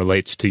form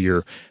relates to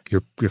your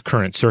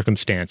current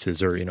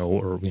circumstances, or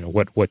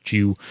what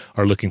you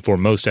are looking for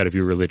most out of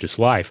your religious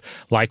life.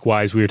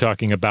 Likewise, we were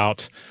talking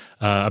about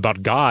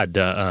God,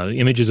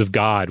 images of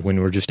God,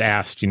 when we're just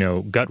asked,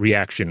 gut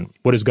reaction,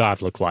 what does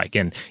God look like?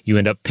 And you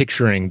end up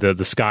picturing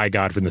the sky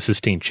god from the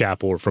Sistine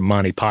Chapel or from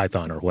Monty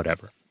Python or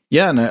whatever.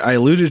 Yeah, and I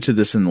alluded to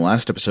this in the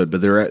last episode, but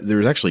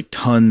there's actually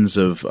tons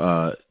of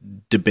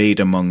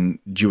debate among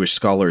Jewish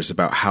scholars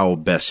about how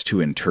best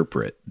to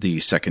interpret the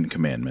second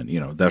commandment.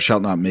 Thou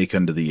shalt not make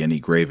unto thee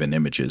any graven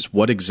images.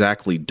 What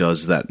exactly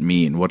does that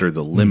mean? What are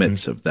the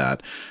limits of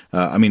that?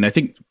 I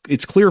think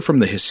it's clear from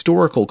the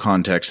historical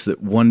context that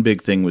one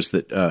big thing was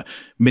that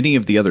many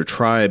of the other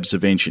tribes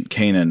of ancient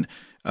Canaan,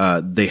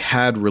 they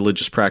had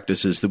religious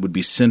practices that would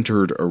be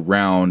centered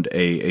around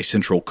a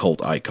central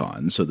cult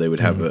icon. So they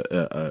would have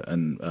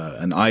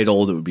an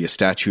idol that would be a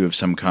statue of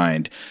some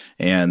kind,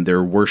 and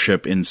their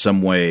worship in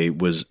some way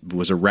was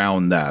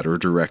around that or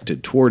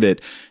directed toward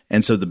it.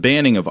 And so the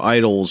banning of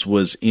idols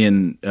was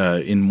in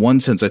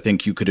one sense, I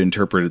think you could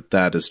interpret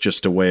that as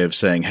just a way of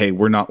saying, hey,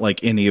 we're not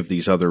like any of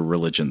these other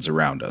religions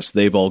around us.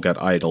 They've all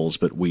got idols,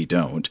 but we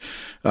don't.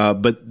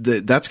 But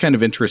that's kind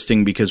of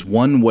interesting, because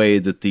one way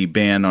that the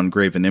ban on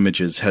graven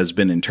images has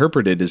been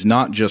interpreted is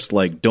not just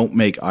like, don't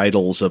make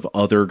idols of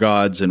other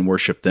gods and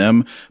worship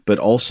them, but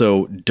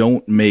also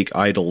don't make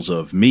idols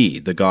of me,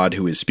 the God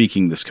who is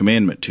speaking this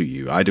commandment to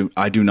you. I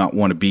do not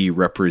want to be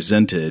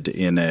represented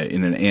in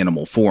an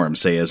animal form,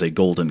 say as a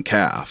golden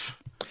calf.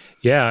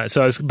 Yeah,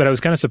 so I was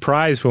kind of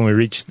surprised when we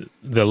reached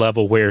the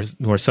level where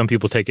some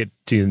people take it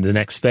to the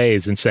next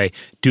phase and say,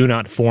 do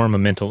not form a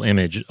mental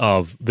image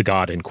of the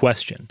God in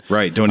question.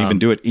 Right, don't even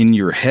do it in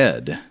your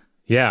head.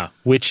 Yeah,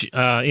 which,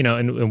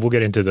 and we'll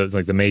get into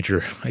the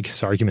major, I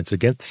guess, arguments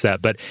against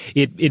that. But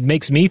it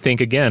makes me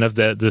think, again, of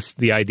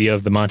the idea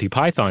of the Monty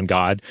Python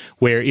God,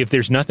 where if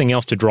there's nothing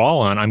else to draw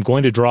on, I'm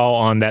going to draw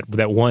on that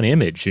one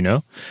image,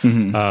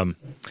 Mm-hmm.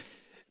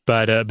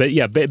 But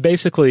yeah,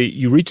 basically,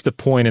 you reach the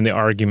point in the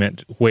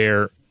argument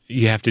where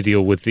you have to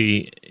deal with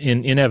the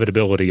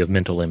inevitability of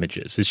mental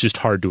images. It's just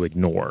hard to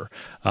ignore.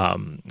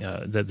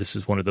 That this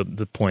is one of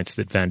the points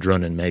that Van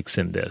Drunen makes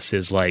in this,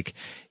 is like,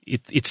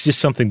 it's just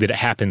something that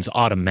happens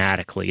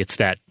automatically. It's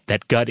that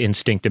gut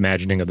instinct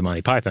imagining of the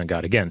Monty Python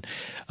God again.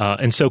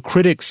 And so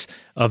critics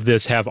of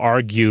this have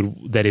argued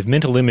that if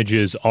mental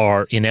images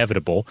are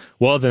inevitable,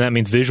 well, then that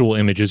means visual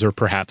images are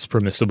perhaps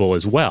permissible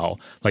as well.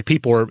 Like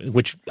people are,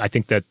 which I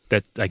think that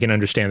I can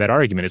understand that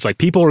argument. It's like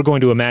people are going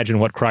to imagine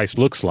what Christ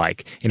looks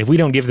like, and if we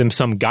don't give them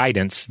some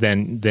guidance,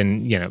 then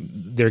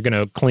they're going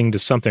to cling to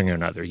something or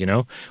another,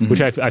 mm-hmm.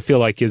 Which I feel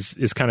like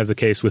is kind of the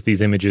case with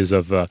these images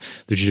of the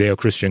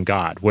Judeo-Christian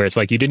God, where it's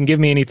like, you didn't give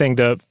me anything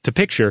to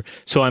picture,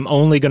 so I'm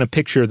only going to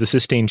picture the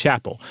Sistine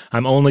Chapel.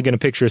 I'm only going to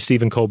picture a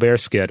Stephen Colbert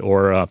skit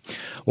or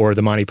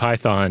the Monty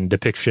Python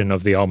depiction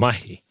of the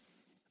Almighty.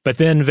 But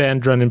then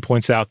Van Drunen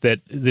points out that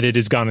it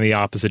has gone in the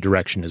opposite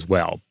direction as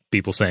well.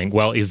 People saying,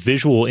 well, if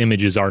visual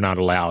images are not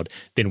allowed,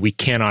 then we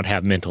cannot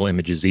have mental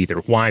images either.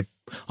 Why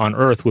on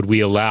earth would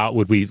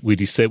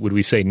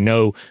we say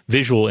no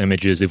visual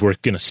images if we're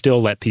going to still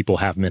let people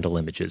have mental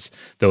images?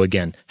 Though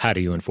again, how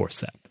do you enforce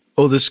that?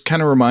 Oh, this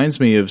kind of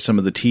reminds me of some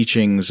of the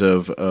teachings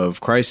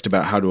of Christ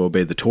about how to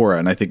obey the Torah,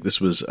 and I think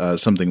this was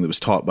something that was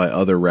taught by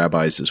other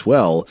rabbis as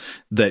well,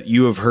 that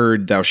you have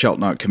heard, thou shalt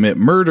not commit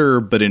murder,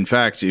 but in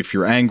fact, if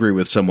you're angry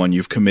with someone,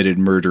 you've committed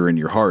murder in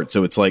your heart.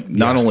 So it's like,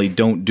 not only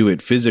don't do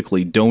it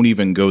physically, don't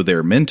even go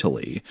there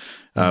mentally.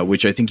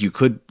 Which I think you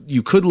could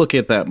look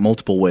at that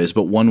multiple ways,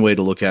 but one way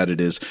to look at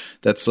it is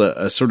that's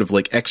a sort of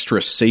like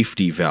extra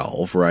safety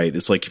valve, right?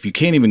 It's like, if you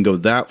can't even go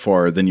that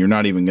far, then you're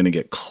not even going to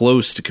get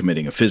close to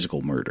committing a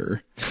physical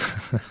murder.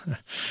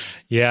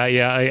 Yeah,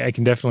 I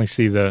can definitely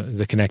see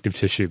the connective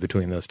tissue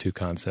between those two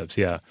concepts,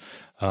 yeah.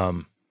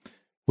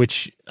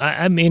 Which,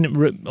 I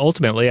mean,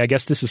 ultimately, I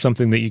guess this is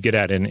something that you get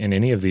at in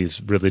any of these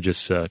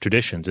religious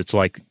traditions. It's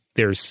like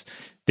there's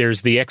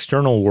the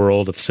external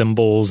world of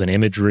symbols and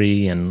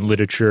imagery and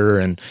literature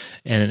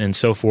and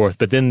so forth,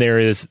 but then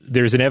there's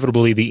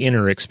inevitably the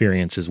inner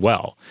experience as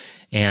well.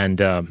 And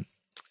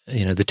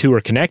the two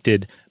are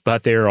connected,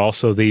 but there are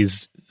also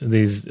these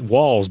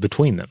walls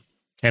between them.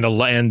 And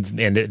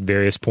at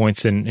various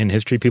points in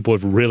history, people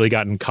have really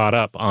gotten caught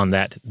up on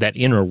that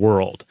inner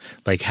world,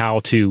 like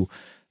how to.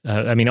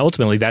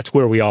 Ultimately, that's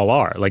where we all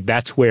are. Like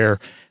that's where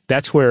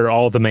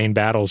all the main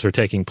battles are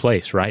taking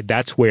place, right?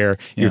 That's where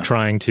you're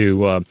trying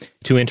to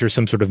enter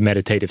some sort of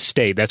meditative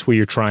state. That's where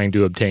you're trying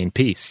to obtain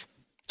peace.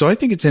 So I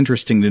think it's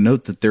interesting to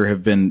note that there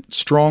have been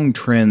strong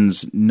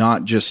trends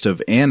not just of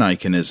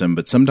Aniconism,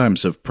 but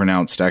sometimes of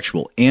pronounced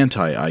actual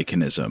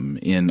anti-Iconism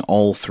in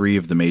all three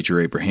of the major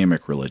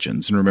Abrahamic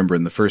religions. And remember,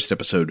 in the first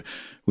episode,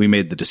 we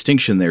made the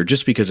distinction there.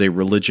 Just because a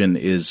religion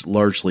is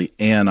largely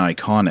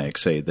aniconic,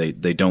 say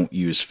they don't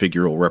use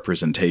figural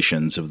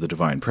representations of the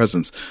divine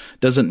presence,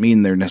 doesn't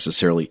mean they're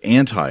necessarily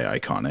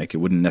anti-iconic. It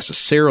wouldn't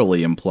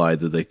necessarily imply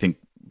that they think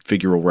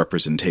figural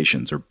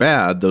representations are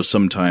bad, though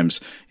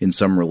sometimes in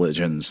some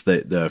religions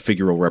the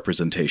figural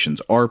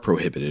representations are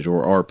prohibited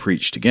or are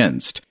preached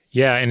against.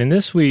 Yeah, and in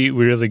this we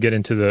really get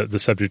into the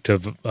subject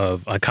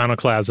of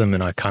iconoclasm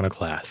and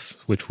iconoclasts,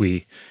 which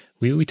we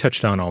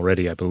touched on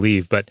already, I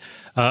believe. But,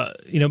 all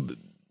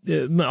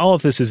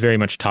of this is very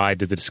much tied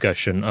to the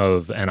discussion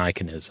of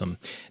Aniconism.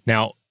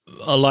 Now,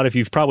 a lot of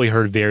you've probably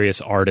heard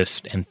various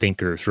artists and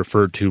thinkers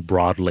referred to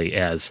broadly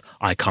as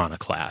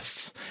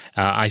iconoclasts.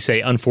 I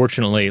say,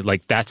 unfortunately,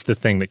 that's the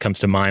thing that comes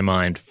to my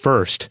mind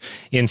first,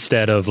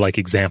 instead of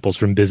examples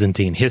from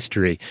Byzantine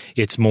history.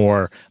 It's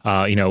more,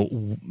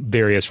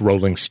 various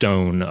Rolling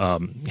Stone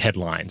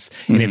headlines.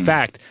 Mm-hmm. And in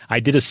fact, I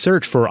did a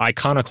search for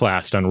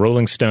iconoclast on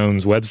Rolling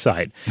Stone's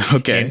website.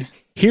 Okay. And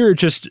here are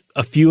just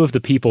a few of the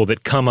people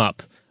that come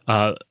up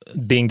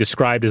being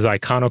described as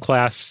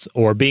iconoclasts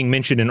or being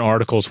mentioned in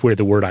articles where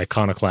the word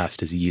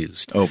iconoclast is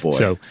used. Oh, boy.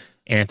 So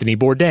Anthony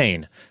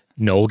Bourdain,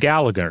 Noel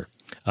Gallagher,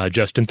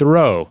 Justin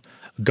Theroux,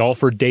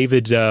 golfer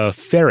David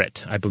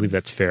Ferret. I believe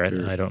that's Ferret.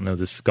 Sure. I don't know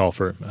this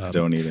golfer.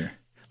 Don't either.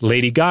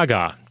 Lady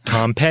Gaga,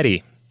 Tom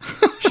Petty,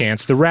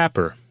 Chance the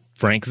Rapper,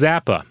 Frank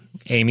Zappa,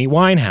 Amy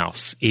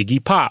Winehouse,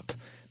 Iggy Pop,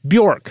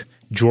 Bjork,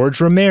 George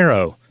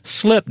Romero,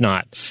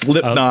 Slipknot.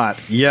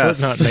 Yes.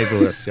 Slipknot made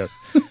the list, yes.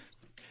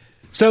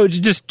 So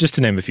just to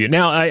name a few.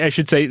 Now, I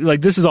should say,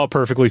 this is all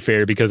perfectly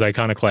fair because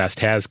iconoclast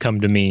has come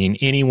to mean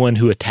anyone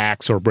who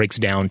attacks or breaks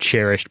down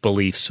cherished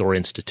beliefs or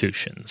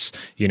institutions.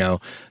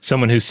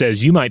 Someone who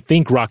says, you might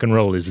think rock and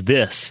roll is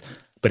this,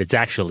 but it's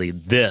actually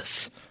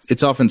this.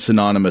 It's often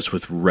synonymous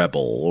with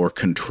rebel or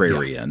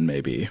contrarian,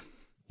 maybe.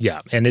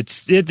 Yeah, and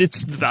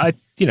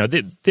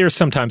there's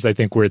sometimes I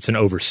think where it's an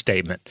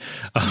overstatement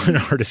of an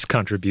artist's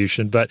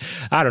contribution, but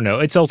I don't know.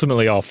 It's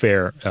ultimately all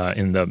fair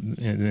in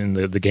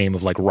the game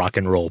of rock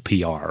and roll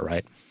PR,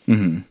 right?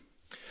 Mm-hmm.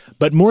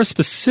 But more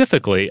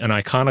specifically, an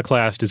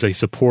iconoclast is a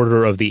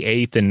supporter of the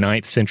 8th and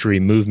 9th century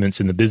movements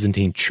in the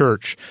Byzantine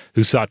Church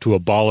who sought to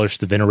abolish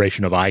the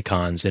veneration of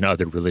icons and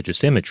other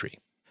religious imagery.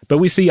 But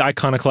we see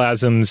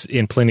iconoclasms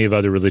in plenty of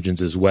other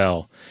religions as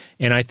well.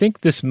 And I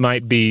think this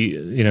might be,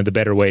 the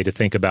better way to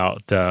think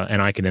about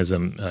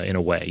Aniconism in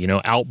a way.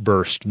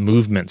 Outburst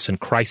movements and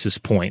crisis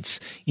points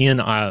in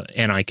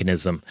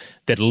Aniconism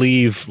that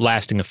leave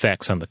lasting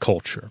effects on the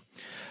culture.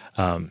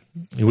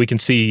 We can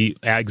see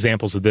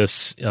examples of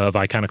this, of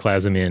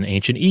iconoclasm in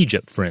ancient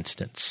Egypt, for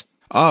instance.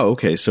 Oh,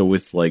 okay. So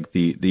with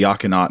the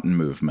Akhenaten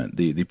movement,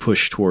 the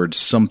push towards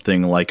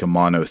something like a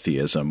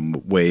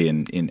monotheism way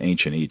in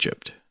ancient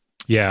Egypt.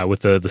 Yeah, with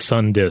the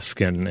sun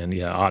disk and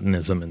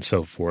Atenism and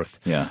so forth.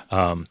 Yeah.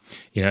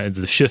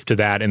 The shift to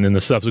that and then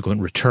the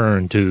subsequent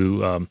return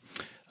to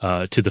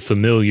the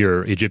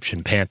familiar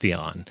Egyptian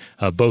pantheon.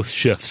 Both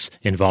shifts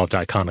involved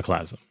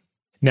iconoclasm.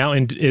 Now,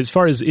 as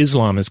far as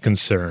Islam is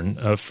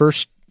concerned,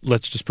 first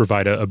let's just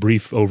provide a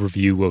brief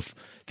overview of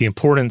the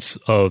importance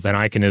of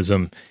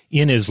Aniconism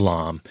in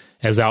Islam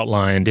as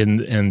outlined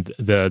in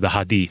the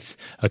Hadith,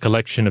 a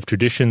collection of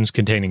traditions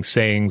containing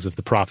sayings of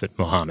the Prophet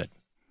Muhammad.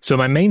 So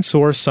my main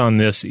source on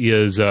this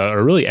is a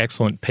really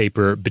excellent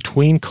paper,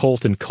 Between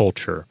Cult and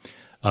Culture,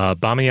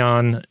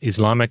 Bamiyan,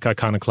 Islamic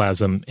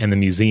Iconoclasm, and the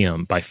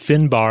Museum by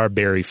Finbar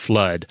Barry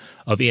Flood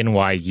of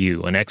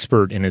NYU, an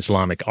expert in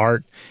Islamic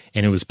art,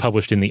 and it was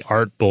published in the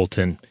Art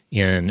Bulletin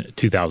in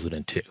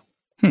 2002.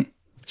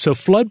 So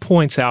Flood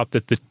points out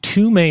that the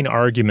two main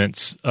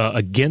arguments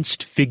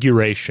against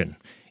figuration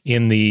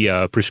in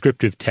the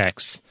prescriptive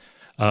texts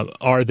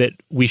are that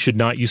we should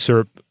not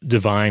usurp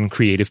divine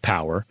creative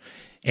power,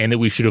 and that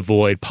we should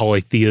avoid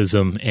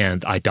polytheism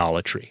and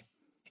idolatry.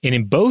 And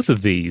in both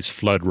of these,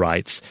 Flood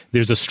writes,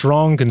 there's a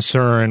strong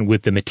concern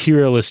with the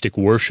materialistic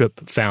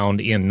worship found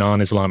in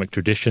non-Islamic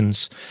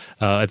traditions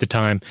at the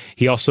time.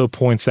 He also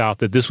points out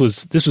that this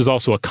was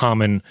also a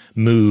common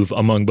move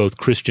among both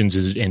Christians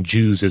and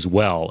Jews as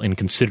well in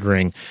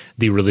considering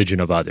the religion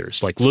of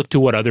others. Look to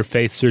what other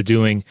faiths are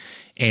doing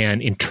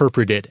and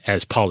interpret it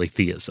as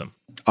polytheism.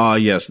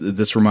 Yes,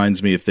 this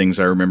reminds me of things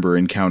I remember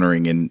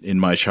encountering in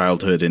my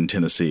childhood in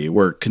Tennessee,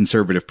 where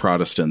conservative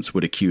Protestants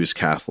would accuse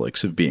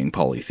Catholics of being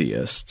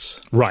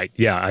polytheists. Right,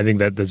 yeah, I think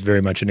that's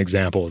very much an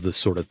example of this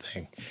sort of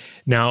thing.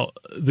 Now,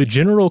 the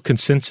general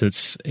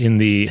consensus in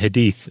the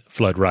Hadith,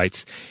 Flood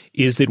writes,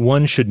 is that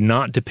one should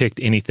not depict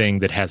anything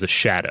that has a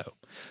shadow.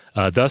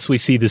 Thus, we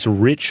see this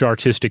rich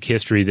artistic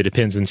history that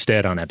depends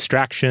instead on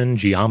abstraction,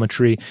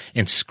 geometry,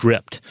 and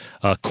script.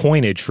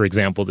 Coinage, for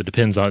example, that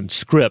depends on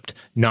script,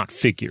 not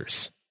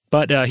figures.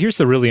 But here's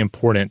the really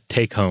important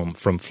take-home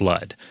from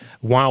Flood.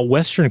 While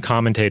Western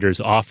commentators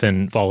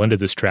often fall into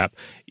this trap,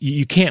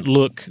 you can't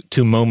look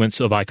to moments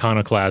of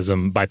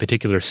iconoclasm by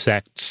particular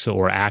sects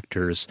or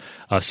actors,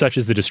 such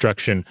as the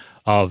destruction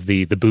of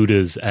the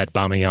Buddhas at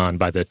Bamiyan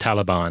by the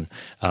Taliban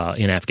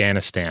in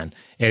Afghanistan,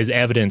 as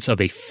evidence of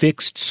a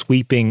fixed,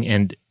 sweeping,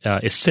 and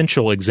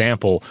essential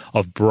example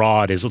of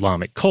broad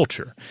Islamic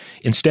culture.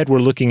 Instead, we're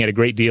looking at a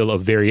great deal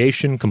of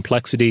variation,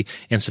 complexity,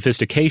 and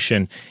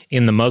sophistication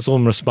in the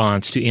Muslim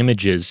response to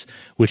images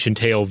which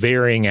entail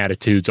varying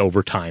attitudes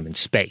over time and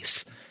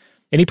space.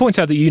 And he points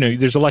out that,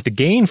 there's a lot to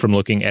gain from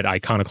looking at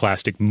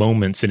iconoclastic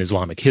moments in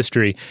Islamic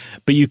history,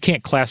 but you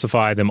can't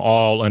classify them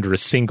all under a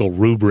single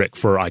rubric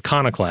for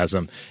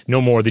iconoclasm,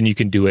 no more than you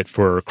can do it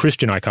for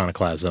Christian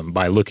iconoclasm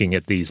by looking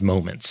at these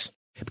moments.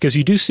 Because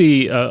you do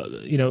see,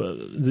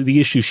 the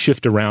issues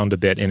shift around a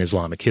bit in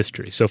Islamic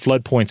history. So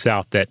Flood points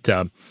out that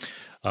the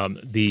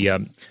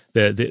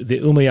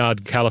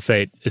Umayyad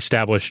Caliphate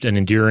established an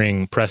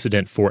enduring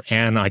precedent for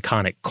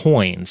aniconic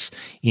coins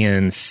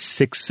in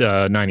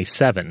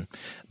 697.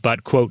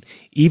 But, quote,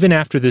 even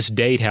after this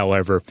date,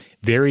 however,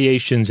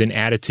 variations in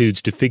attitudes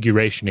to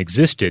figuration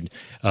existed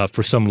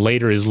for some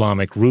later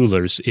Islamic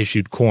rulers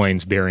issued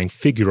coins bearing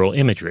figural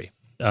imagery.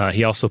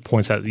 He also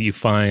points out that you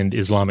find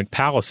Islamic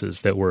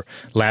palaces that were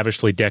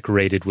lavishly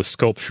decorated with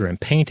sculpture and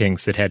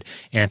paintings that had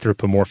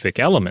anthropomorphic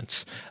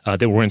elements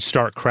that were in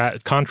stark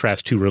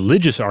contrast to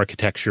religious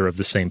architecture of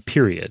the same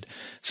period.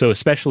 So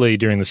especially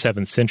during the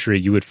 7th century,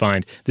 you would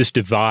find this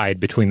divide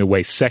between the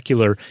way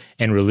secular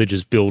and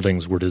religious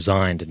buildings were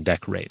designed and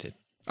decorated.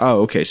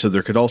 Oh, okay. So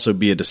there could also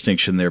be a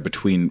distinction there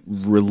between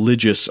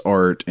religious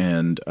art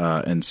and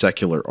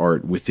secular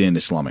art within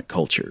Islamic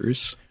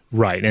cultures.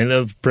 Right.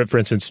 And for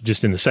instance,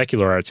 just in the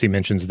secular arts, he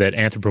mentions that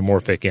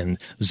anthropomorphic and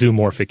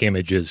zoomorphic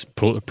images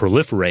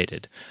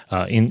proliferated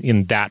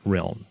in that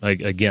realm.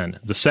 Again,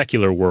 the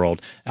secular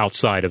world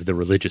outside of the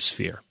religious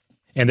sphere.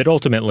 And that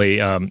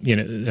ultimately,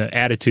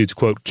 attitudes,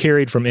 quote,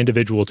 carried from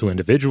individual to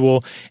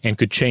individual and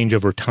could change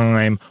over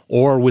time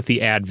or with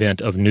the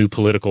advent of new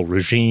political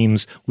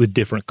regimes with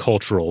different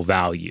cultural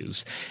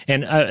values.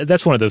 And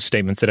that's one of those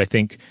statements that I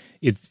think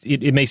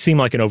it may seem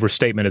like an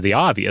overstatement of the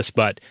obvious,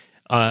 but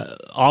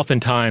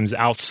oftentimes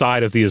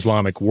outside of the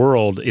Islamic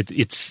world,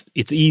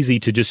 it's easy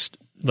to just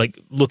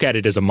look at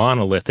it as a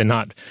monolith and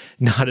not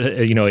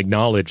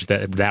acknowledge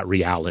that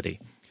reality.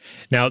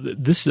 Now,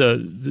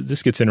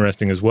 this gets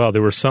interesting as well.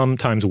 There were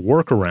sometimes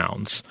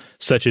workarounds,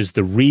 such as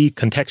the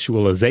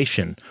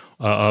recontextualization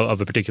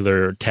of a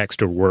particular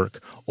text or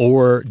work,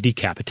 or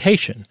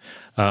decapitation.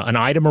 An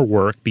item or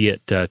work, be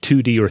it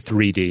 2D or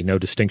 3D, no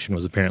distinction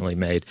was apparently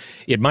made,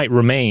 it might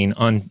remain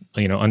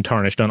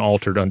untarnished,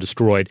 unaltered,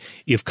 undestroyed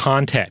if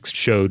context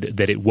showed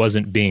that it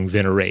wasn't being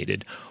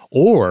venerated,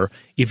 or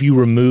if you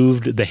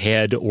removed the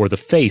head or the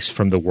face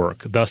from the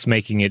work, thus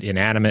making it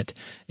inanimate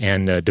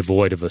and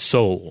devoid of a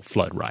soul,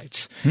 Flood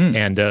writes.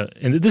 And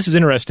this is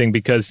interesting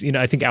because,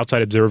 I think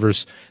outside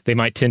observers, they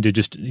might tend to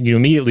just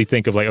immediately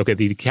think of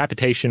the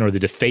decapitation or the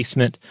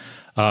defacement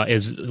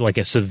is like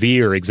a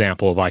severe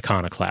example of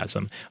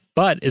iconoclasm.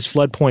 But, as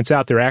Flood points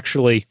out, they're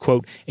actually,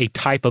 quote, a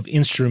type of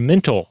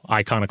instrumental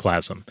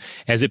iconoclasm,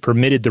 as it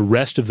permitted the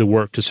rest of the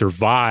work to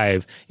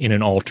survive in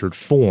an altered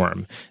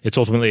form. It's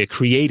ultimately a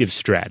creative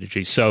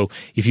strategy. So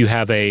if you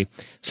have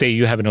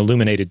an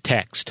illuminated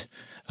text,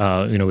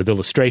 with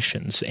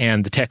illustrations,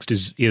 and the text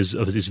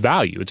is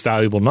value, it's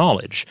valuable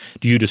knowledge,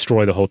 do you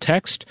destroy the whole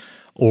text?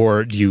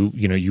 Or do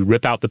you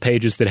rip out the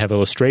pages that have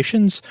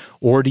illustrations,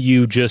 or do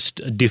you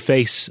just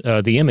deface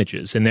the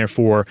images, and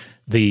therefore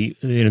the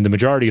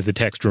majority of the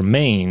text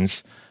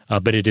remains,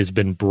 but it has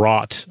been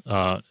brought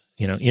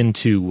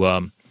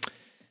into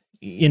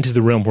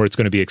the realm where it's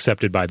going to be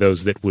accepted by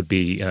those that would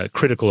be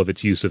critical of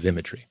its use of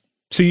imagery.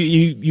 So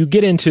you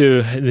get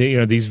into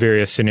these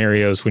various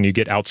scenarios when you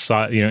get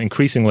outside,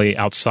 increasingly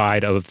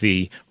outside of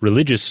the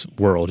religious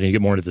world, and you get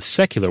more into the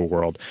secular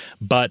world.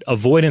 But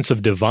avoidance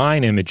of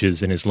divine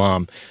images in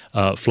Islam,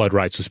 Flood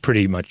writes, was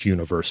pretty much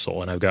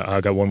universal. And I've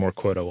got one more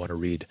quote I want to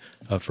read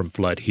from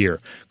Flood here.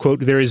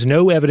 Quote, "There is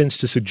no evidence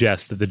to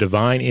suggest that the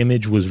divine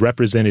image was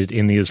represented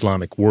in the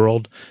Islamic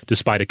world,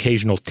 despite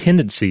occasional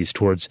tendencies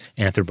towards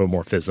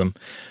anthropomorphism.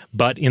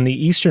 But in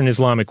the Eastern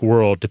Islamic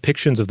world,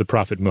 depictions of the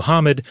Prophet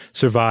Muhammad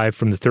survive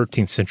from the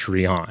 13th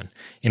century on.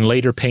 In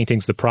later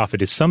paintings, the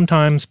Prophet is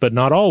sometimes, but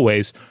not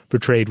always,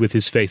 portrayed with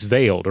his face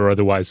veiled or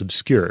otherwise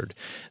obscured.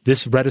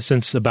 This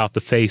reticence about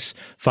the face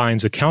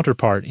finds a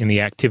counterpart in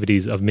the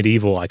activities of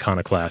medieval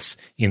iconoclasts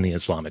in the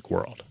Islamic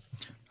world."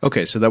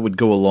 Okay, so that would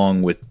go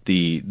along with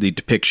the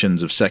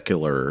depictions of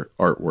secular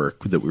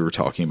artwork that we were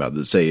talking about.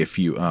 That say, if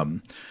you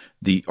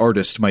the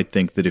artist might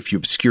think that if you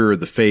obscure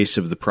the face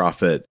of the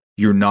prophet,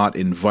 you're not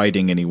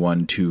inviting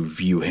anyone to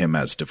view him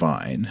as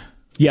divine.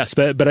 Yes,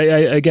 but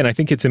I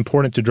think it's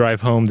important to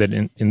drive home that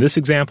in this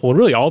example, and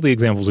really all the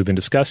examples we've been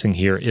discussing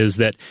here, is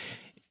that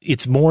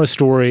it's more a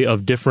story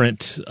of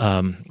different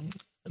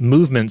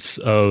movements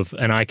of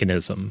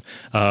Aniconism,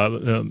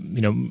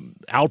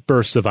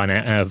 outbursts of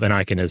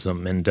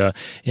Aniconism,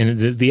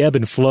 and the ebb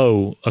and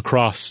flow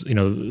across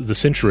the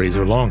centuries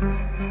or longer.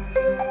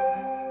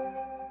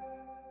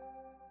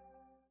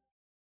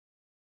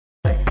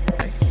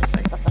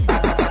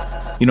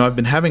 I've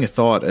been having a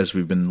thought as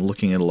we've been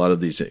looking at a lot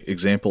of these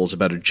examples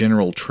about a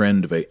general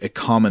trend of a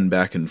common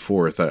back and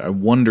forth. I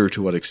wonder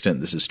to what extent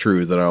this is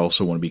true, that I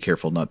also want to be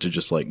careful not to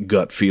just like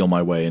gut feel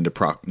my way into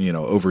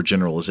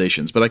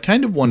overgeneralizations. But I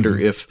kind of wonder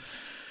if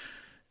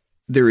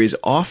there is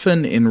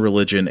often in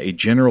religion a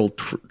general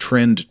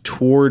trend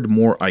toward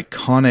more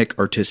iconic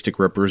artistic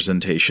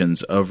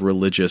representations of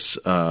religious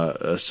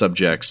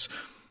subjects,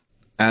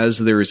 as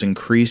there is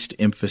increased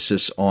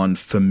emphasis on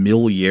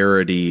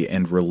familiarity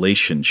and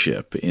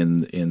relationship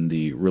in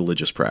the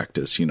religious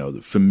practice, the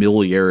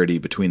familiarity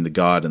between the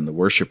God and the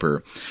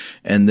worshiper.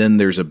 And then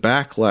there's a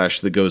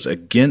backlash that goes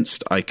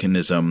against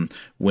iconism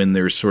when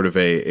there's sort of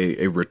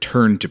a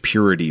return to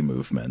purity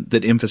movement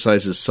that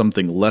emphasizes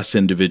something less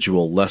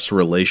individual, less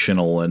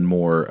relational, and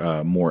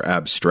more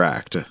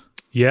abstract.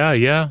 Yeah.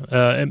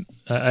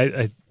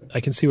 I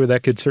can see where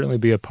that could certainly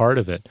be a part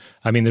of it.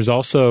 I mean, there's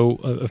also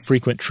a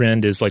frequent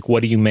trend is like,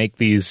 what do you make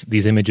these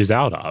images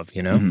out of?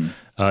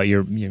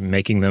 You're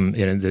making them.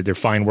 They're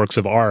fine works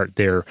of art.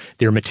 They're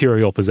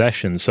material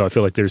possessions. So I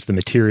feel like there's the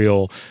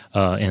material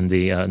and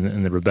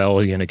the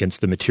rebellion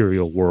against the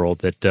material world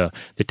that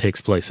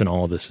takes place in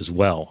all of this as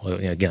well.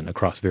 Again,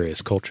 across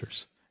various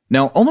cultures.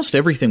 Now, almost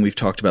everything we've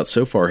talked about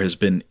so far has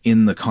been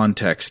in the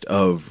context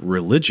of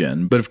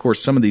religion, but of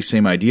course some of these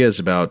same ideas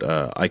about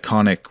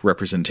iconic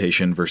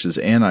representation versus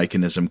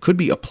aniconism could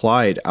be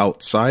applied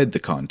outside the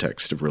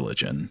context of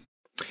religion.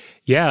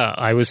 Yeah,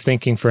 I was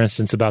thinking, for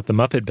instance, about the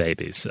Muppet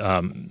Babies.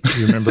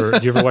 You remember?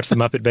 Did you ever watch the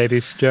Muppet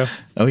Babies, Joe?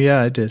 Oh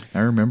yeah, I did. I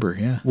remember.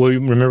 Yeah. Well,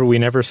 remember we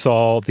never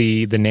saw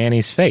the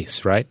nanny's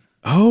face, right?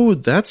 Oh,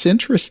 that's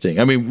interesting.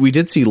 I mean, we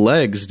did see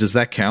legs. Does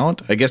that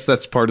count? I guess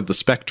that's part of the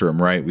spectrum,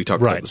 right? We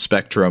talked about the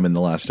spectrum in the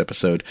last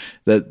episode.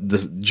 That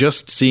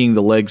just seeing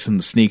the legs and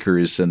the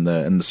sneakers and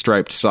the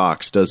striped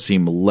socks does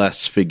seem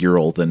less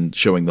figural than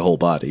showing the whole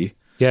body.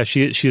 Yeah,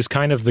 she is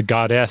kind of the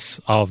goddess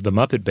of the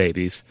Muppet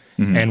Babies,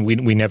 and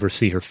we never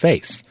see her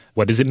face.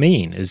 What does it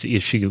mean? Is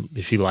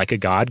she like a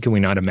god? Can we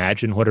not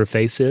imagine what her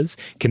face is?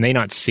 Can they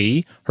not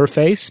see her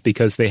face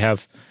because they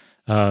have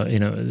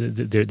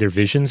their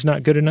vision's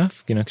not good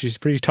enough, because she's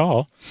pretty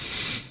tall.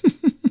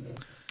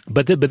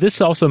 But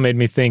this also made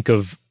me think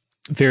of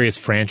various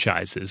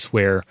franchises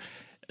where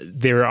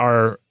there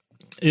are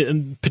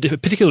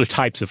particular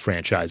types of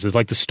franchises,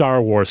 like the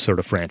Star Wars sort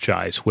of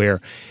franchise, where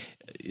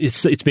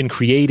it's been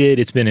created,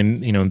 it's been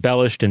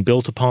embellished and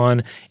built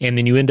upon, and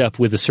then you end up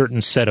with a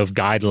certain set of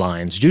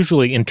guidelines,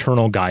 usually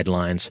internal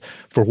guidelines,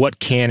 for what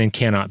can and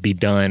cannot be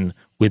done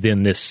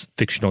within this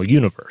fictional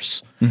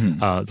universe.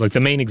 Like the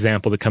main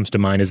example that comes to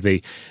mind is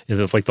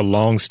like the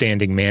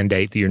long-standing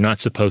mandate that you're not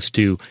supposed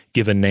to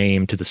give a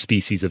name to the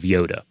species of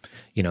Yoda.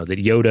 That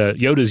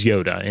Yoda's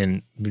Yoda,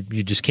 and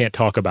you just can't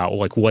talk about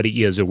like what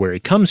he is or where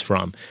he comes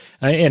from.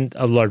 And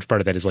a large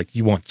part of that is like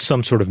you want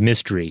some sort of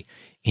mystery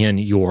in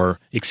your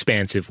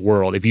expansive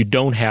world. If you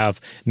don't have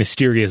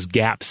mysterious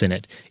gaps in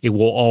it, it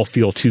will all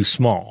feel too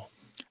small.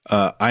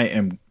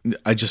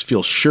 I just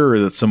feel sure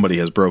that somebody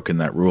has broken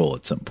that rule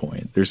at some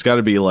point. There's got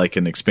to be like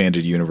an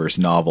expanded universe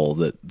novel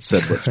that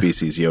said what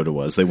species Yoda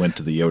was. They went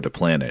to the Yoda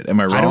planet. Am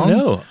I wrong? I don't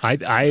know.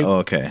 Oh,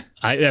 okay.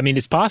 I mean,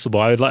 it's possible.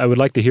 I would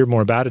like to hear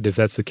more about it if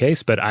that's the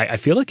case. But I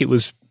feel like it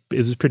was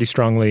pretty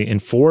strongly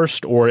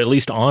enforced, or at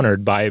least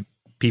honored by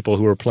people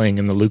who were playing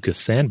in the Lucas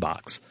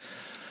sandbox.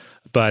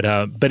 But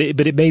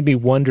it made me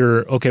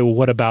wonder. Okay, well,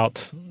 what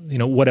about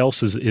what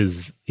else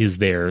is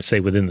there, say,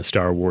 within the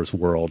Star Wars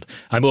world?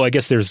 I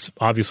guess there's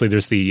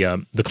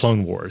the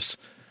Clone Wars.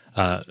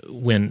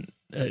 When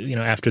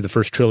after the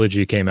first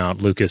trilogy came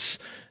out, Lucas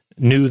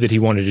knew that he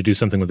wanted to do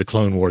something with the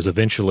Clone Wars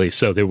eventually,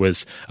 so there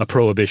was a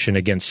prohibition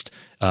against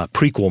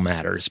prequel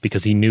matters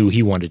because he knew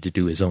he wanted to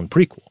do his own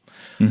prequel.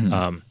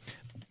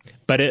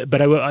 But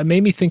it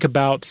made me think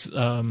about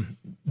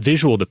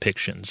visual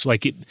depictions,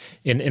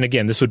 and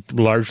again, this would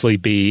largely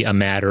be a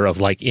matter of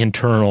like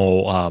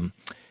internal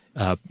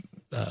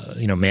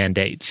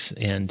mandates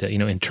and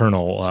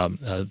internal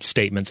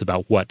statements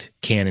about what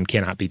can and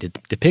cannot be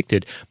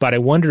depicted. But I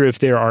wonder if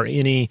there are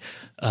any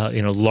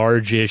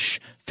largish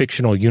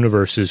fictional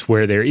universes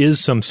where there is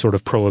some sort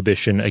of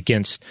prohibition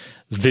against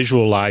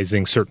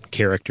visualizing certain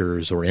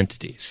characters or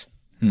entities.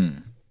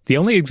 The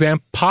only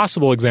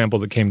possible example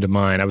that came to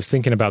mind, I was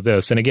thinking about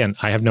this, and again,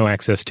 I have no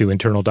access to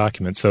internal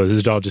documents, so this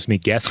is all just me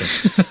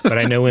guessing. But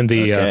I know in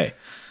the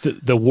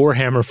the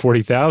Warhammer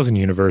 40,000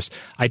 universe,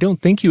 I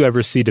don't think you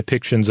ever see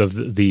depictions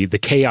of the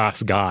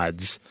chaos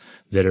gods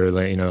that are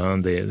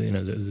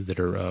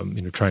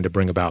trying to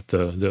bring about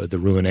the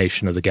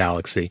ruination of the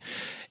galaxy.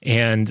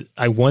 And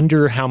I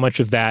wonder how much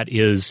of that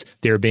is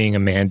there being a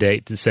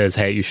mandate that says,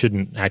 hey, you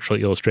shouldn't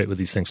actually illustrate what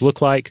these things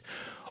look like.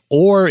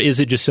 Or is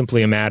it just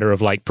simply a matter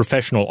of like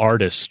professional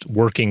artists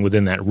working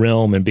within that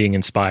realm and being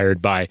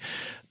inspired by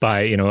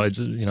a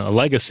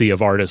legacy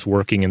of artists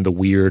working in the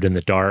weird and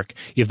the dark?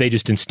 If they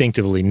just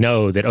instinctively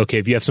know that, okay,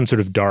 if you have some sort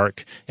of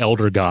dark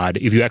elder god,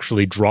 if you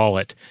actually draw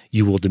it,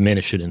 you will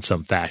diminish it in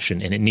some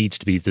fashion, and it needs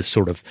to be this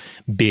sort of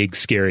big,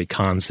 scary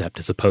concept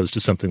as opposed to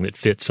something that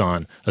fits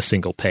on a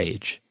single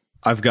page.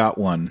 I've got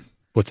one.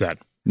 What's that?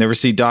 Never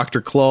see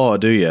Dr. Claw,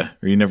 do you?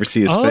 Or you never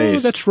see his face? Oh,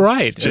 that's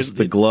right. It's just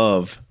the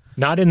glove.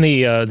 Not in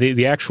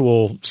the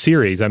actual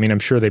series. I mean, I'm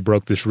sure they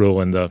broke this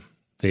rule in the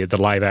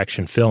live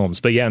action films,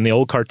 but yeah, in the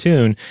old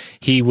cartoon,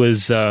 he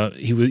was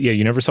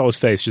you never saw his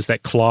face, just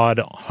that clawed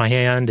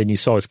hand, and you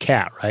saw his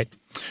cat, right?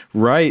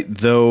 Right,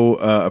 though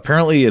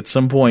apparently at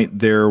some point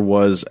there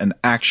was an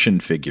action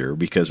figure,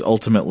 because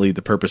ultimately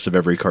the purpose of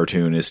every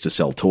cartoon is to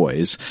sell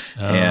toys.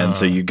 And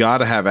so you got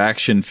to have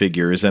action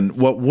figures. And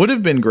what would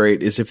have been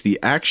great is if the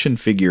action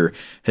figure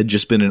had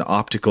just been an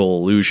optical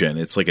illusion.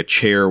 It's like a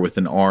chair with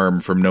an arm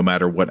from no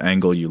matter what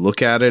angle you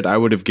look at it. I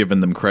would have given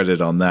them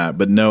credit on that.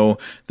 But no,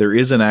 there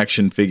is an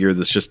action figure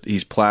that's just,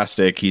 he's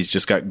plastic. He's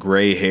just got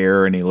gray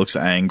hair and he looks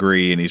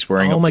angry and he's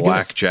wearing a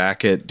black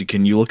jacket.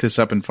 Can you look this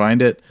up and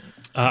find it?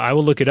 I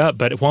will look it up,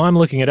 but while I'm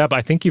looking it up,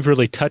 I think you've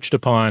really touched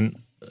upon,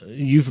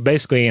 you've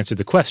basically answered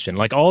the question.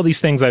 Like all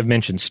these things I've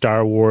mentioned,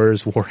 Star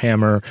Wars,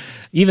 Warhammer,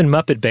 even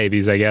Muppet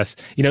Babies, I guess,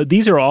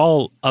 these are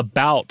all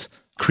about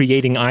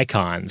creating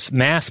icons,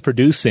 mass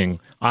producing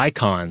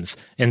icons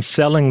and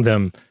selling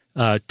them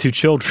to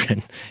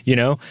children,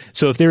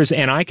 So if there's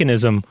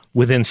Aniconism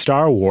within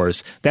Star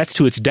Wars, that's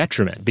to its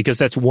detriment, because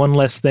that's one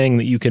less thing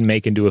that you can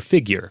make into a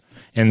figure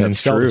and then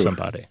sell to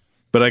somebody.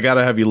 But I got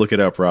to have you look it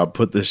up, Rob.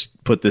 Put this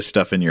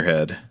stuff in your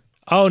head.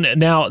 Oh,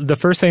 now the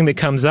first thing that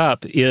comes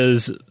up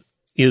is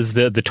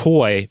the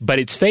toy, but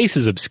its face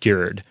is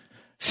obscured.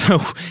 So,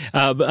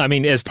 I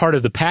mean, as part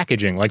of the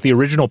packaging, like the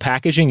original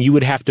packaging, you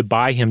would have to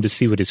buy him to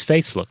see what his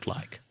face looked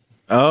like.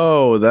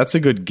 Oh, that's a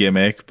good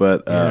gimmick,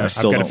 but I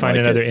still don't like it. I've got to find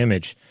another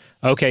image.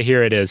 Okay,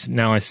 here it is.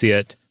 Now I see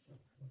it.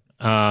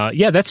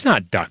 That's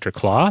not Dr.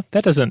 Claw.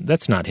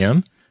 That's not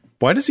him.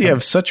 Why does he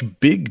have such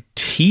big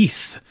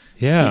teeth?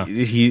 Yeah.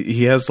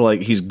 He has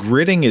he's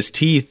gritting his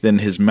teeth and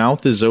his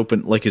mouth is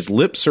open, like his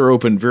lips are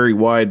open very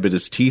wide, but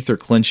his teeth are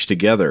clenched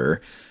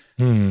together.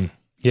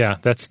 Yeah,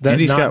 that's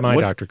not my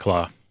Dr.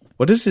 Claw.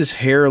 What does his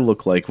hair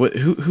look like?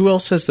 Who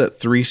else has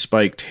that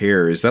 3-spiked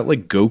hair? Is that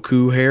like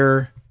Goku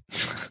hair?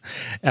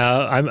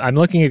 I'm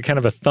looking at kind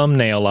of a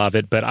thumbnail of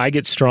it, but I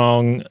get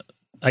strong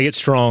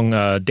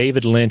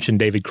David Lynch and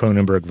David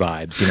Cronenberg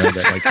vibes,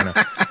 that like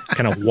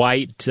kind of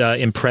white,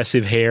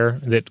 impressive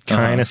hair that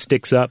kind of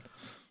sticks up.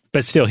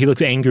 But still, he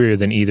looks angrier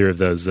than either of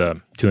those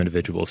two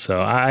individuals. So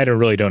I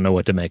really don't know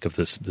what to make of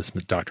this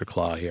Dr.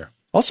 Claw here.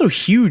 Also,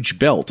 huge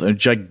belt, a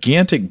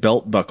gigantic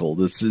belt buckle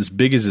that's as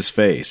big as his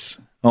face.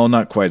 Oh,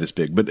 not quite as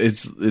big, but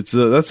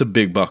that's a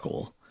big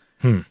buckle.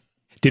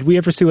 Did we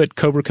ever see what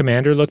Cobra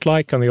Commander looked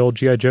like on the old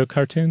G.I. Joe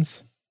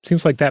cartoons?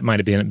 Seems like that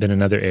might have been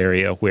another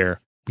area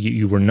where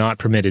you were not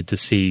permitted to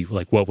see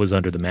like what was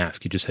under the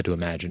mask. You just had to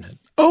imagine it.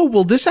 Oh,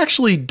 well, this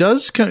actually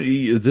this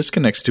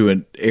connects to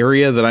an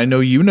area that I know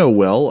you know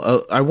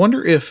well. I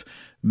wonder if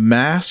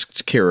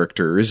masked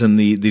characters and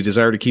the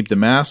desire to keep the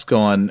mask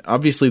on,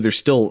 obviously they're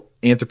still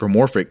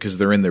anthropomorphic because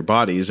they're in their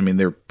bodies. I mean,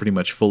 they're pretty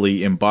much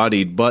fully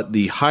embodied, but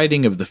the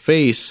hiding of the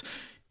face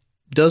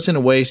does in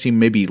a way seem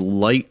maybe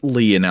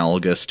lightly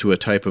analogous to a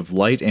type of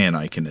light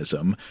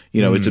aniconism.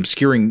 It's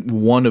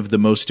obscuring one of the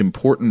most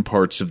important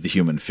parts of the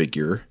human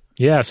figure.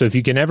 Yeah, so if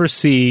you can never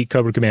see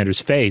Cobra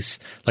Commander's face,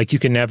 like you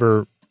can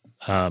never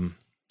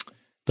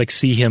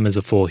see him as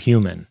a full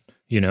human,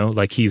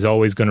 like he's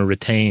always going to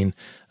retain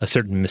a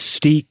certain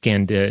mystique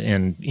and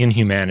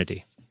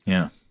inhumanity.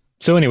 Yeah.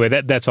 So anyway,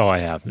 that's all I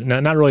have.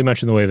 Not really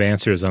much in the way of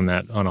answers on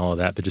all of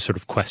that, but just sort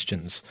of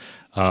questions.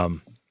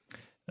 And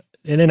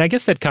then I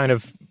guess that's kind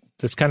of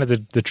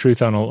the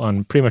truth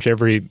on pretty much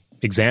every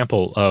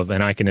example of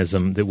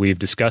aniconism that we've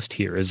discussed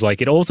here, is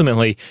like it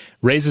ultimately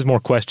raises more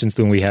questions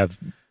than we have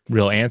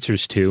real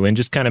answers to, and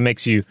just kind of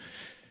makes you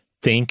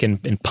think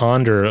and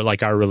ponder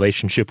like our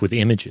relationship with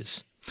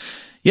images.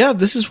 Yeah,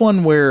 this is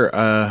one where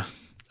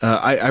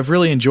I've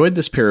really enjoyed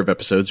this pair of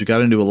episodes. We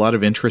got into a lot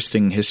of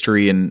interesting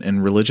history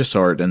and religious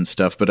art and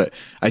stuff, but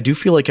I do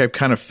feel like I've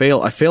kind of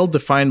failed. I failed to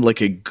find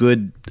like a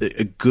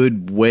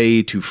good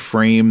way to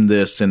frame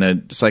this in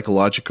a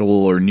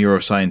psychological or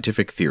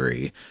neuroscientific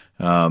theory.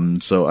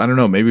 So I don't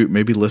know,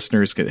 maybe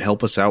listeners could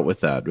help us out with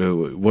that.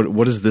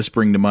 What does this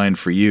bring to mind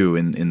for you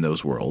in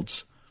those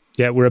worlds?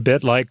 Yeah, we're a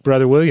bit like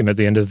Brother William at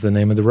the end of The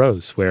Name of the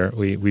Rose, where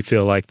we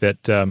feel like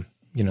that,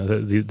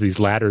 these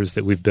ladders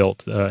that we've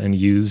built and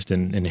used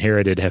and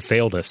inherited have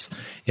failed us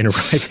in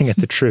arriving at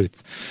the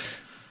truth.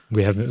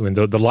 When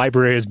the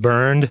library is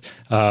burned,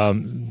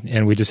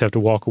 and we just have to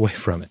walk away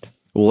from it.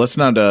 Well, let's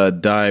not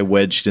die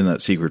wedged in that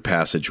secret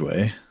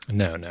passageway.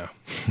 No.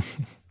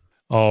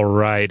 All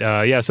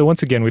right. So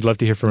once again, we'd love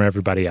to hear from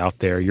everybody out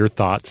there, your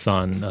thoughts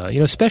on,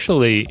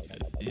 especially,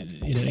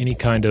 any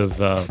kind of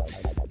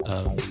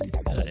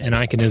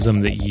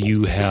aniconism that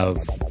you have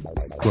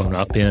grown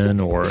up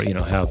in or,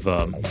 have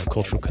a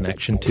cultural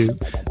connection to.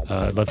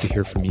 I'd love to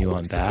hear from you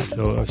on that.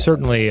 So,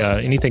 certainly,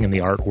 anything in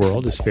the art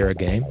world is fair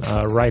game.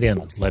 Write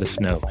in. Let us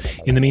know.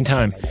 In the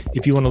meantime,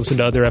 if you want to listen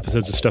to other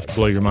episodes of Stuff to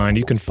Blow Your Mind,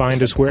 you can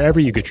find us wherever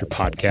you get your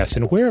podcasts,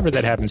 and wherever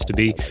that happens to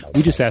be,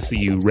 we just ask that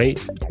you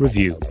rate,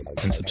 review,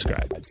 and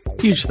subscribe.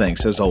 Huge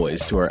thanks, as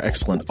always, to our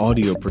excellent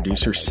audio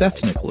producer,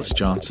 Seth Nicholas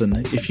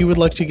Johnson. If you would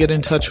like to get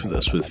in touch with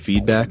us with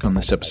feedback on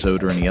this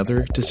episode or any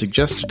other, to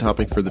suggest a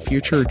topic for the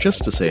future, or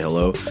just to say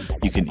hello,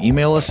 you can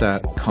email us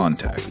at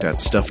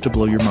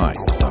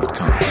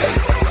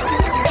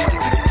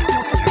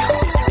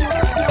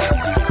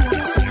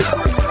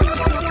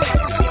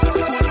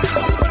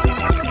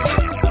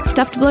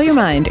Stuff to Blow Your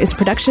Mind is a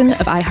production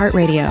of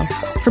iHeartRadio.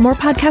 For more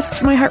podcasts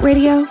from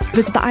iHeartRadio,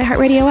 visit the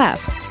iHeartRadio app,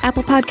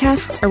 Apple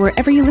Podcasts, or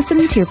wherever you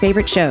listen to your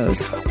favorite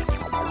shows.